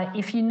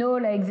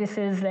like this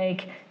is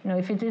like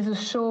if it is a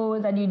show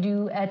that you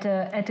do at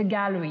a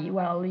gallery,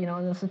 well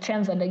there's a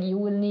chance that like you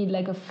will need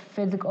like a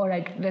physical, or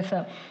like there's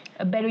a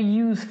better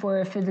use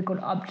for a physical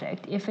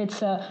object. If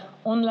it's a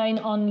online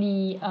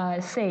only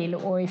sale,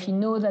 or if you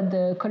know that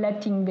the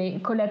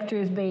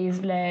collectors base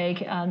like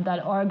that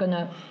are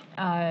gonna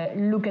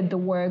look at the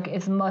work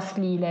is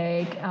mostly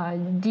like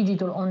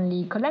digital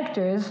only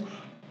collectors,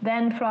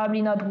 then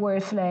probably not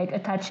worth like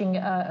attaching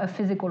a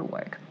physical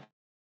work.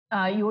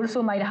 You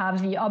also might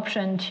have the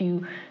option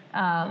to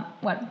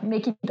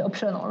make it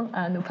optional,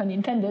 no pun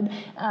intended,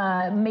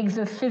 make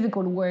the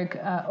physical work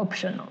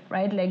optional,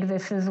 right? Like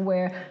this is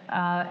where,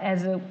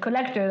 as a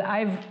collector,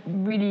 I've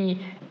really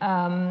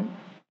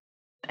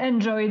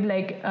enjoyed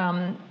like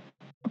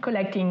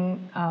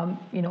collecting,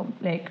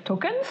 like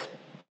tokens.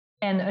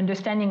 and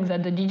understanding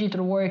that the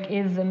digital work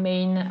is the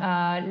main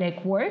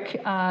work,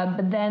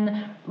 but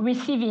then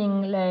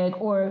receiving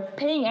or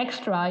paying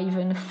extra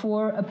even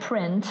for a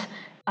print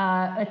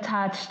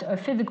attached, a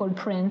physical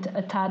print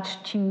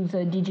attached to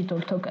the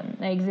digital token.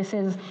 This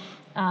is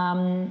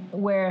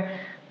where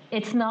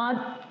it's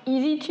not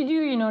easy to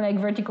do,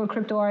 Vertical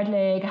Crypto Art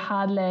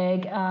had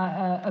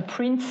a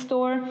print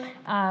store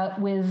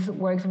with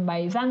works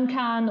by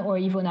Zancan or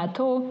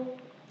Ivonato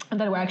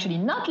that were actually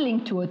not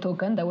linked to a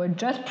token, that were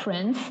just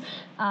prints,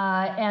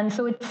 and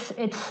so it's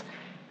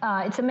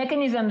a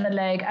mechanism that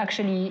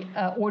actually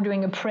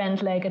ordering a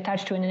print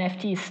attached to an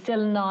NFT is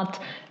still not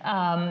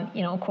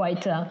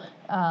quite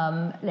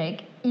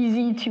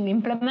easy to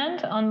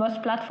implement on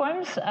most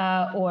platforms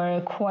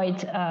or quite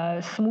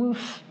smooth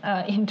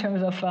in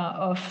terms of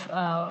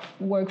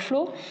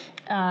workflow,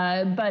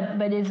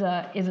 but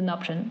is an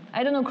option.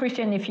 I don't know,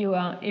 Christian, if you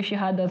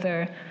had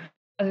other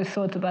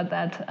thoughts about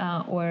that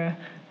or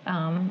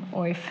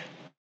if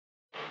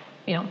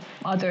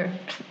other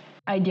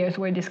ideas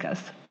were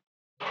discussed.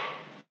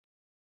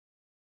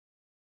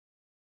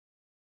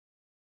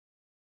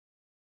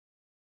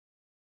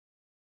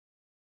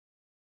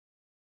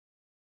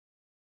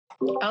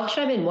 I'll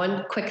chime in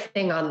one quick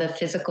thing on the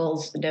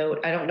physicals note.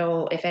 I don't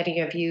know if any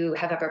of you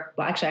have ever,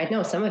 well, actually, I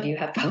know some of you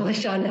have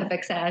published on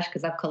FXhash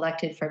because I've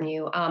collected from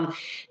you.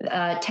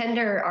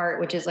 Tender art,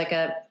 which is like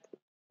a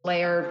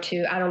layer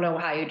 2, I don't know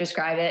how you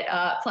describe it,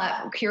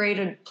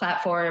 curated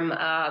platform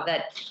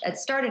that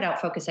started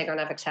out focusing on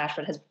FXhash,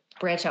 but has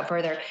branched out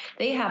further.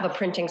 They have a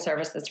printing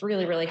service that's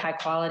really, really high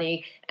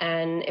quality.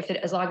 And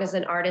as long as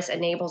an artist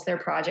enables their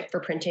project for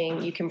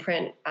printing, you can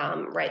print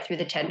right through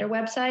the Tender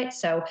website.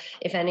 So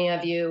if any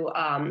of you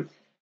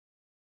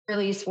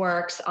release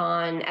works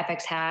on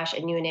FXhash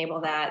and you enable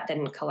that,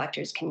 then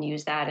collectors can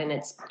use that, and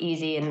it's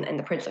easy and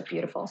the prints look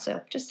beautiful. So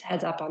just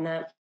heads up on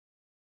that.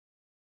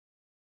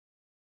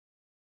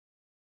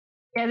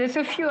 Yeah, there's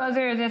a few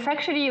others. There's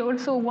actually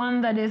also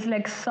one that is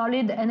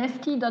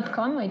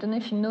solidnft.com. I don't know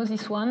if you know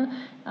this one.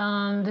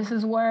 This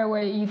is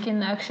where you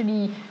can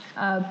actually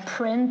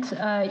print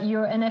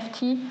your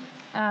NFT.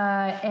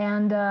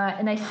 And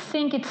I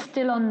think it's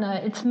still on,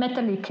 it's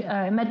metallic,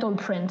 metal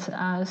print.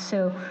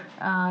 So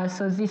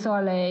these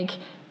are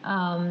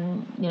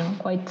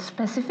quite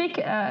specific,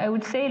 I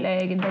would say.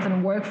 It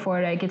doesn't work for,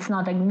 it's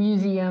not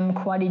museum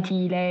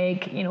quality,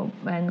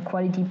 and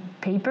quality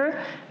paper.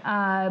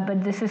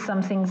 But this is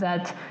something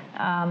that,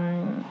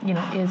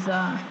 is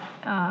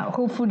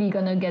hopefully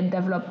going to get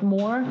developed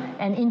more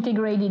and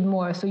integrated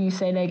more. So you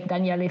say,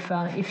 Daniel,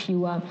 if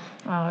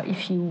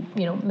you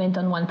mint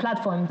on one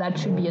platform, that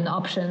should be an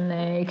option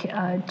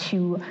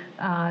to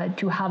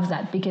have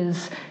that,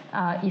 because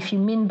if you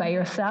mint by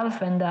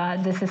yourself, and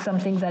this is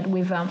something that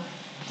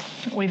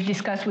we've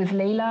discussed with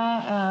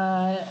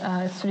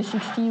Leila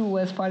 360, who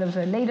was part of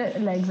the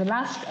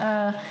last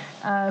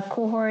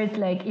cohort.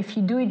 If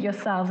you do it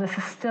yourself, this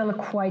is still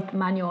quite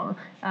manual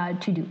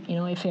to do.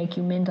 If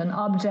you mint an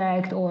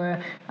object or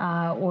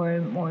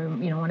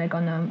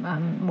on a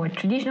more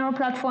traditional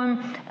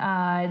platform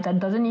that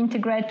doesn't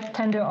integrate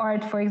Tender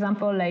art, for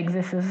example,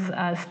 this is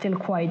still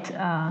quite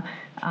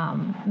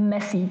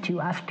messy to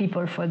ask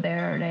people for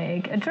their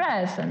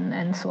address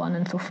and so on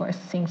and so forth,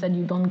 things that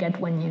you don't get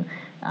when you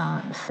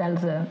sell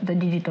the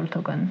digital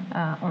token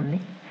only.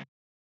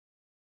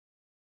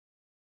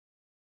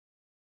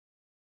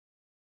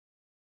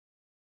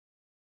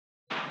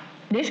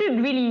 They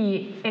should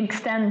really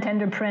extend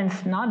Tender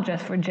prints not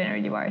just for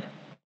generative art.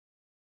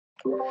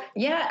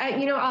 Yeah,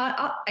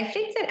 I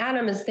think that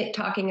Adam is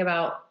talking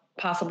about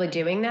possibly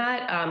doing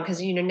that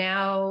because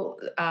now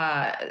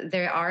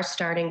they are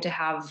starting to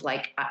have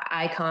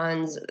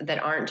icons that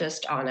aren't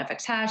just on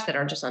FXhash, that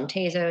aren't just on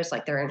Tezos,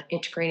 they're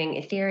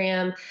integrating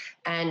Ethereum,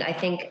 and I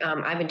think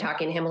I've been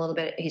talking to him a little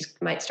bit. He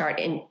might start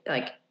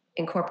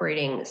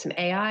incorporating some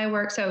AI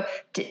work. So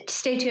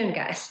stay tuned,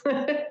 guys.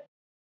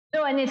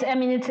 No, and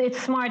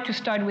it's smart to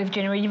start with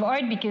generative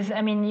art because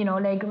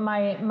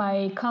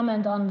my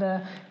comment on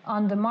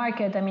the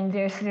market.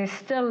 There's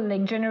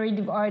still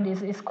generative art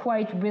is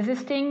quite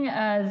resisting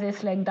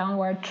this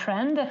downward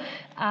trend,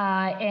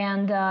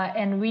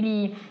 and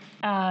really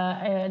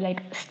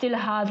still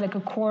has a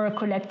core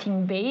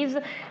collecting base.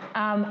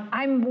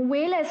 I'm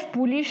way less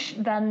bullish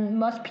than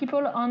most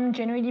people on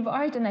generative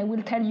art, and I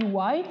will tell you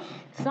why.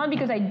 It's not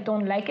because I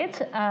don't like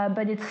it,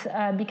 but it's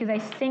because I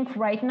think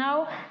right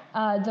now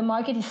the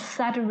market is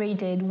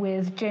saturated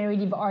with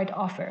generative art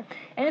offer,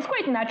 and it's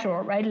quite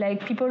natural, right?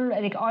 People,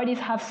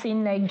 artists have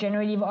seen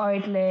generative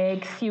art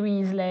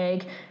series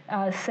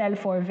sell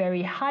for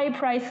very high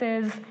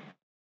prices.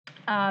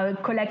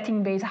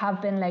 Collecting base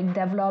have been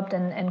developed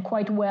and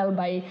quite well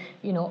by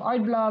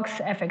art blocks,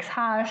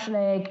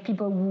 FXhash,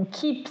 people who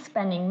keep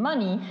spending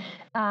money.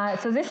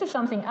 So this is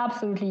something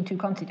absolutely to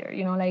consider.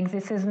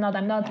 This is not,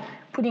 I'm not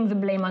putting the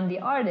blame on the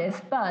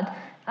artist, but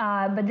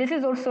this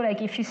is also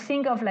if you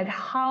think of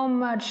how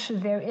much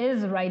there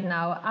is right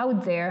now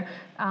out there,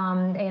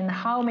 and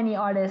how many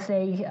artists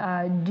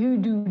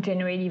do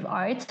generative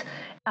art,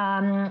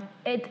 and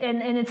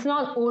it's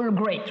not all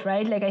great,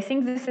 right? Like I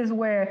think this is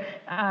where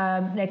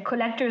like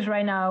collectors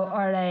right now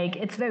are like,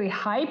 it's very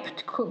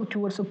hyped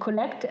to also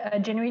collect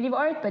generative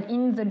art, but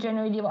in the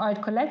generative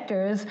art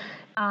collectors,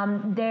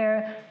 there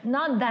are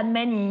not that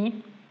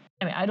many.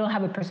 I mean, I don't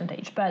have a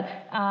percentage, but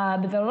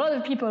there are a lot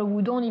of people who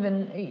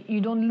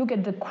you don't look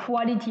at the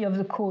quality of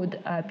the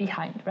code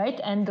behind, right?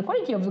 And the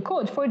quality of the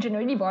code for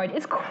generative art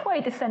is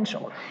quite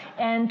essential.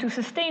 And to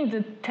sustain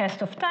the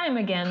test of time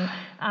again,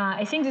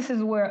 I think this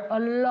is where a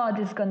lot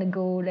is going to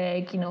go,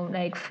 like,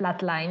 like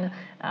flatline,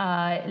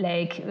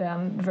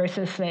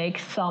 versus like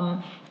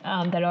some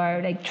that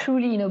are like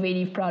truly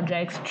innovative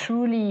projects,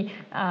 truly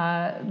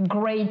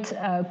great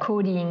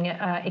coding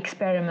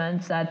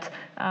experiments that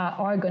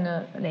are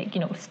gonna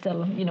still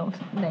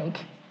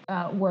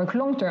work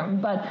long term.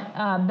 But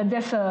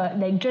there's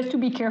just to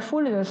be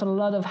careful. There's a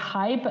lot of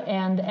hype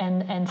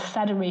and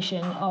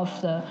saturation of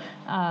the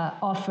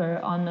offer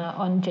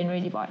on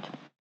generative art.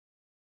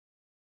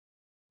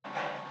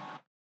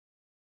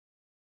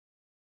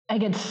 I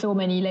get so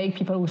many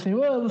people who say,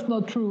 "Well, that's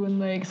not true,"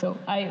 and so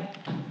I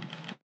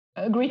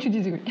agree to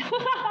disagree.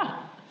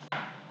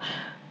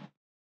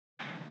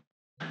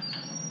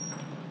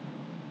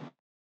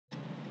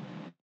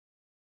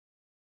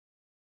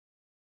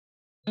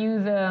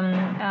 Use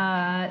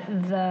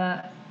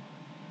the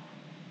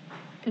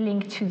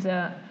link to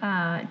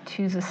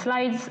the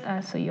slides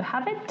so you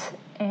have it,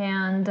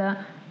 and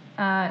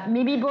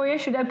maybe Boria,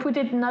 should I put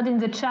it not in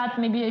the chat?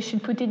 Maybe I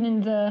should put it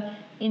in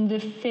the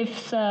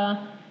fifth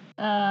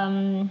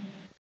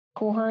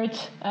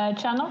cohort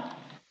channel.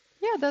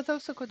 Yeah, that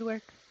also could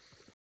work.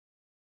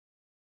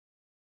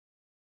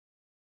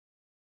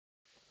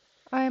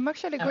 I'm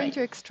actually going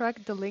to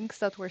extract the links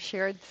that were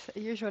shared.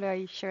 Usually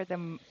I share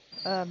them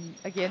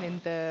again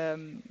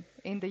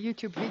in the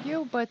YouTube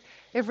video, but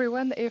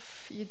everyone,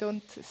 if you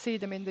don't see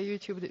them in the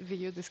YouTube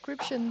video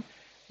description,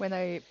 when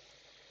I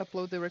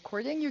upload the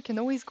recording, you can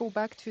always go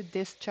back to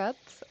this chat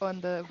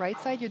on the right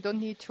side. You don't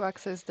need to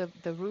access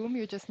the room.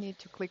 You just need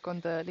to click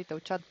on the little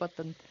chat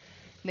button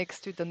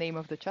next to the name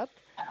of the chat,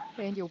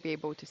 and you'll be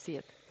able to see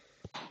it.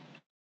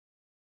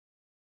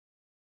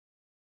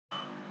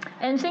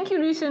 And thank you,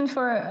 Lucien,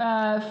 for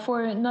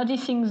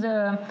noticing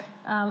the.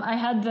 I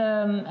had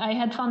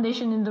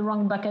foundation in the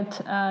wrong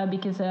bucket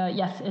because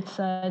yes,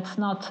 it's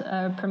not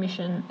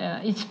permission.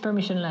 It's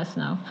permissionless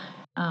now.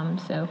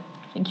 So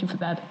thank you for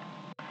that.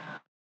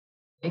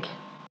 It's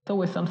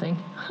always something.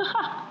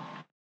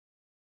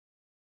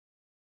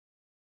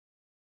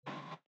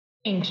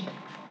 Changed.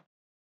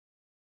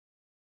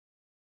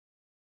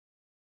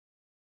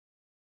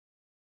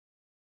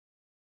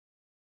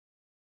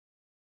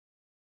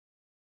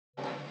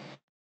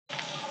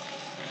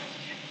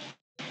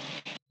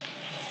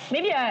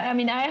 Maybe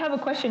I have a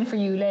question for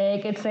you.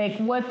 It's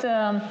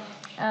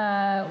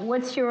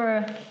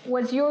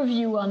what's your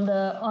view on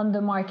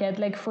the market?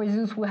 Like for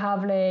those who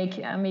have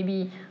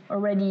maybe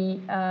already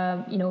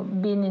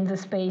been in the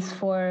space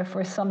for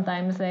some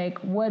time.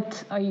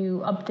 What are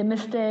you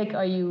optimistic?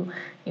 Are you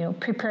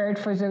prepared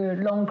for the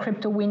long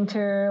crypto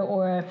winter,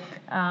 or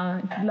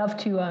love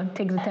to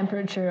take the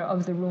temperature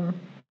of the room?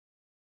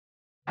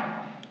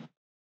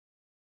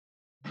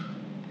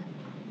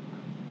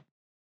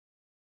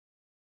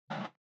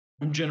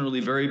 I'm generally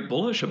very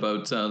bullish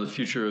about the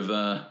future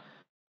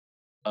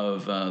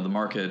of the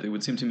market. It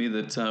would seem to me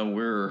that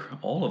we're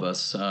all of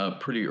us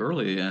pretty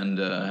early and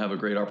have a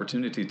great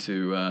opportunity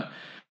to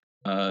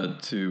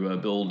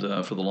build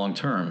for the long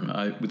term.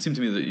 It would seem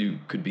to me that you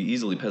could be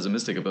easily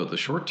pessimistic about the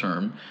short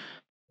term.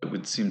 It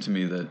would seem to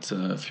me that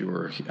if you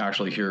were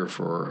actually here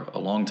for a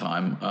long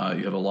time,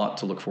 you have a lot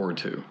to look forward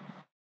to.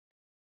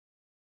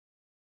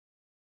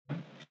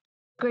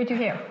 Great to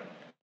hear.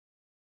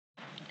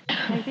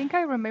 I think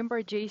I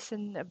remember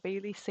Jason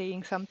Bailey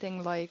saying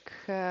something like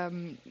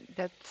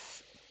that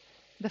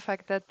the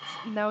fact that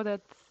now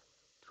that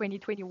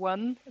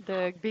 2021,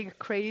 the big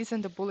craze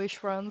and the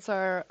bullish runs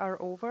are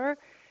over,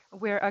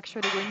 we're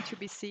actually going to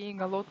be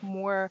seeing a lot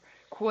more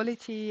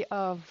quality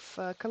of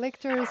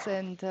collectors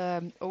and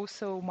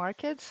also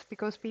markets,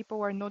 because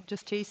people are not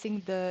just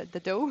chasing the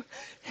dough,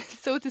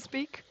 so to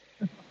speak.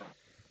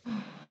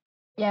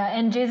 Yeah,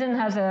 and Jason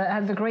has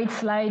a great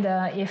slide.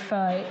 If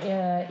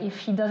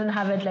he doesn't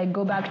have it,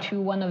 go back to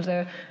one of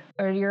the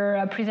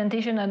earlier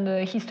presentation on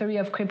the history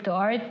of crypto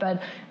art.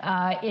 But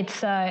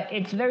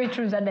it's very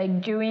true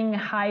that during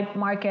hype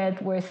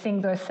market where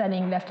things are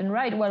selling left and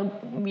right, well,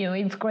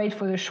 it's great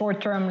for the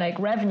short term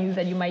revenues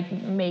that you might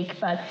make,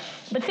 but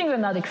things are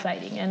not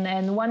exciting.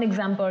 And one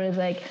example is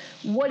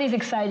what is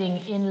exciting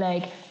in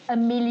a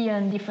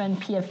million different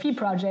PFP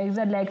projects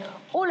that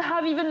all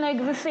have even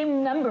the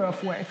same number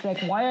of works.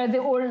 Why are they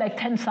all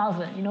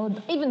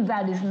 10,000? Even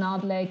that is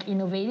not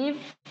innovative.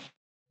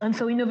 And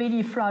so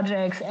innovative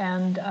projects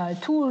and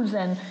tools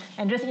and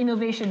just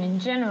innovation in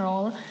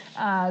general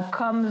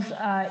comes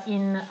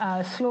in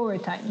slower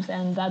times,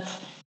 and that's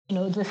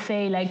the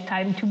say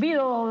time to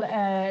build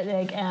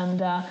and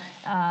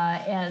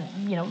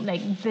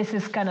this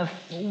is kind of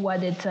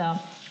what it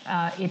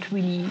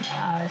really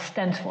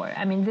stands for.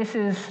 I mean, this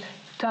is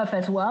tough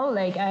as well.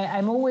 Like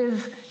I'm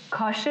always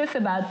cautious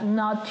about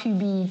not to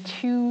be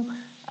too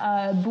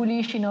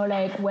bullish,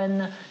 like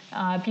when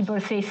people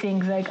say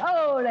things like,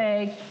 oh,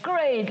 like,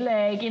 great,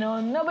 like,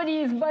 nobody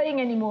is buying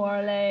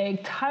anymore,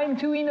 like, time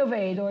to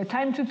innovate or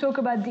time to talk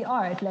about the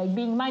art, like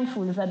being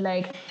mindful that,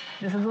 like,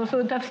 this is also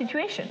a tough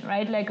situation,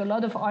 right? Like a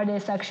lot of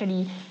artists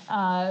actually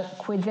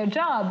quit their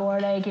job or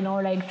like,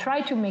 like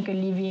try to make a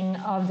living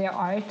of their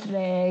art,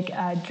 like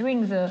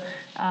during the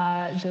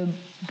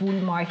bull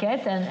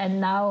market and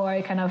now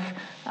are kind of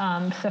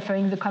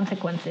suffering the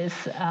consequences.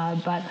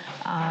 But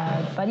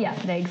yeah,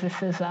 like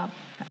this is,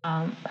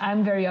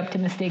 I'm very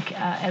optimistic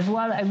as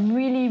well. I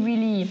really,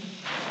 really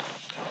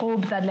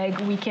hope that like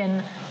we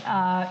can,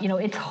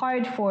 it's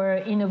hard for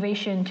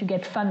innovation to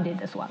get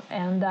funded as well.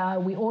 And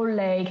we all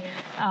like,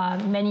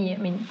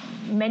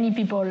 many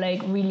people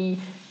like really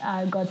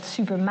got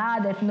super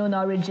mad at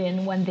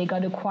Non-Origin when they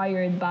got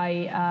acquired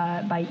by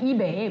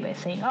eBay by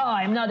saying, oh,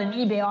 I'm not an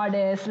eBay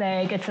artist,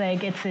 it's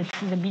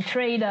they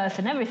betrayed us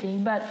and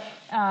everything. But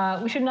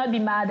we should not be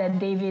mad at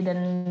David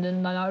and the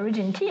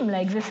Non-Origin team.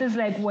 Like this is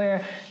like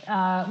where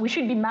we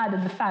should be mad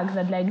at the fact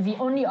that like the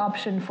only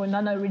option for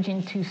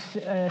Non-Origin to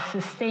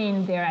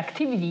sustain their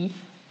activity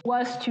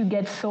was to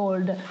get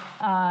sold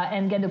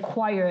and get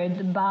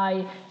acquired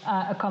by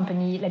a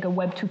company, like a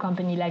Web2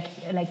 company like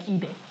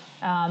eBay.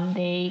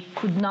 They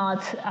could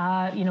not,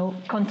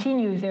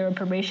 continue their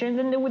operations,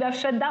 and they would have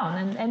shut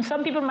down. And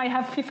some people might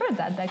have preferred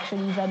that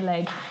actually, that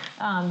like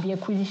the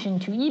acquisition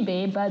to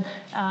eBay. But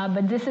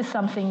this is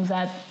something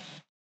that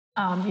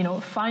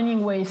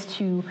finding ways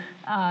to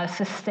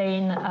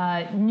sustain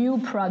new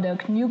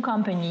product, new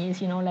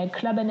companies, like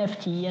Club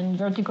NFT and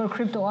Vertical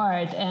Crypto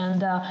Art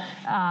and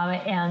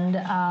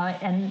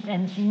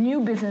new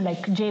business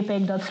like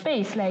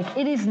JPEG.space. Like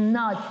it is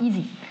not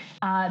easy.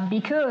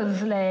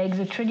 Because like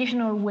the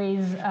traditional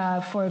ways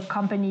for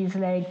companies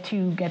like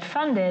to get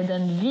funded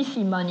and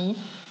VC money,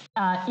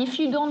 if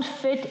you don't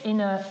fit in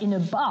a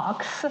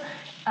box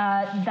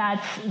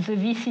that the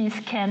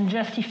VCs can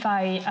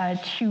justify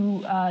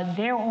to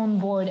their own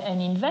board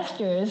and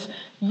investors,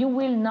 you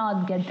will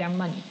not get their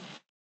money.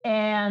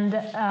 And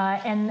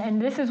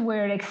this is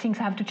where like things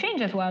have to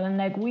change as well, and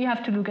like we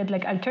have to look at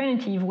like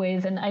alternative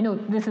ways. And I know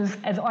this is,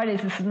 as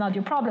artists, this is not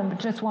your problem, but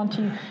just want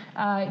to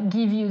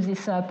give you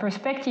this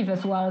perspective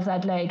as well,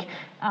 that like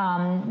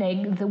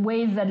the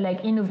ways that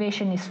like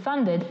innovation is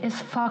funded is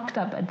fucked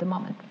up at the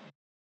moment.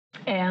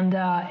 And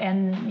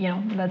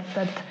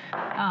that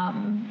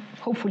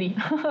hopefully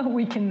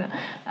we can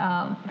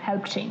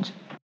help change.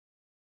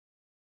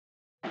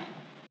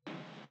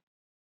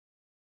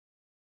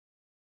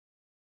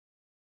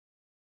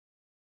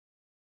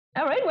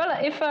 All right. Well,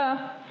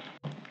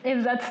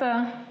 if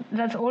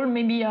that's all,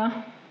 maybe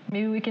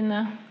we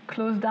can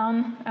close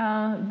down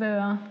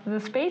the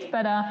space.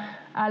 But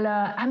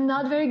I'm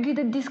not very good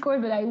at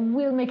Discord, but I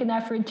will make an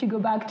effort to go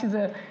back to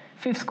the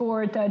Fifth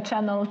Cohort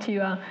channel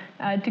to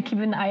keep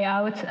an eye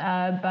out.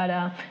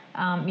 But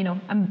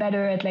I'm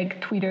better at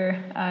like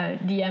Twitter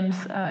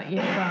DMs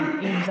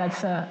if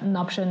that's an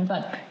option.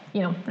 But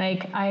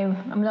like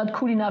I'm not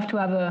cool enough to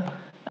have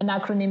an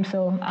acronym,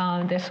 so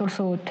there's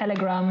also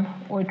Telegram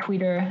or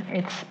Twitter.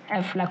 It's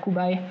F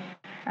Lakoubay.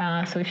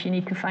 So if you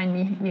need to find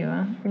me, you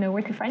know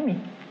where to find me.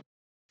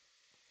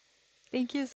 Thank you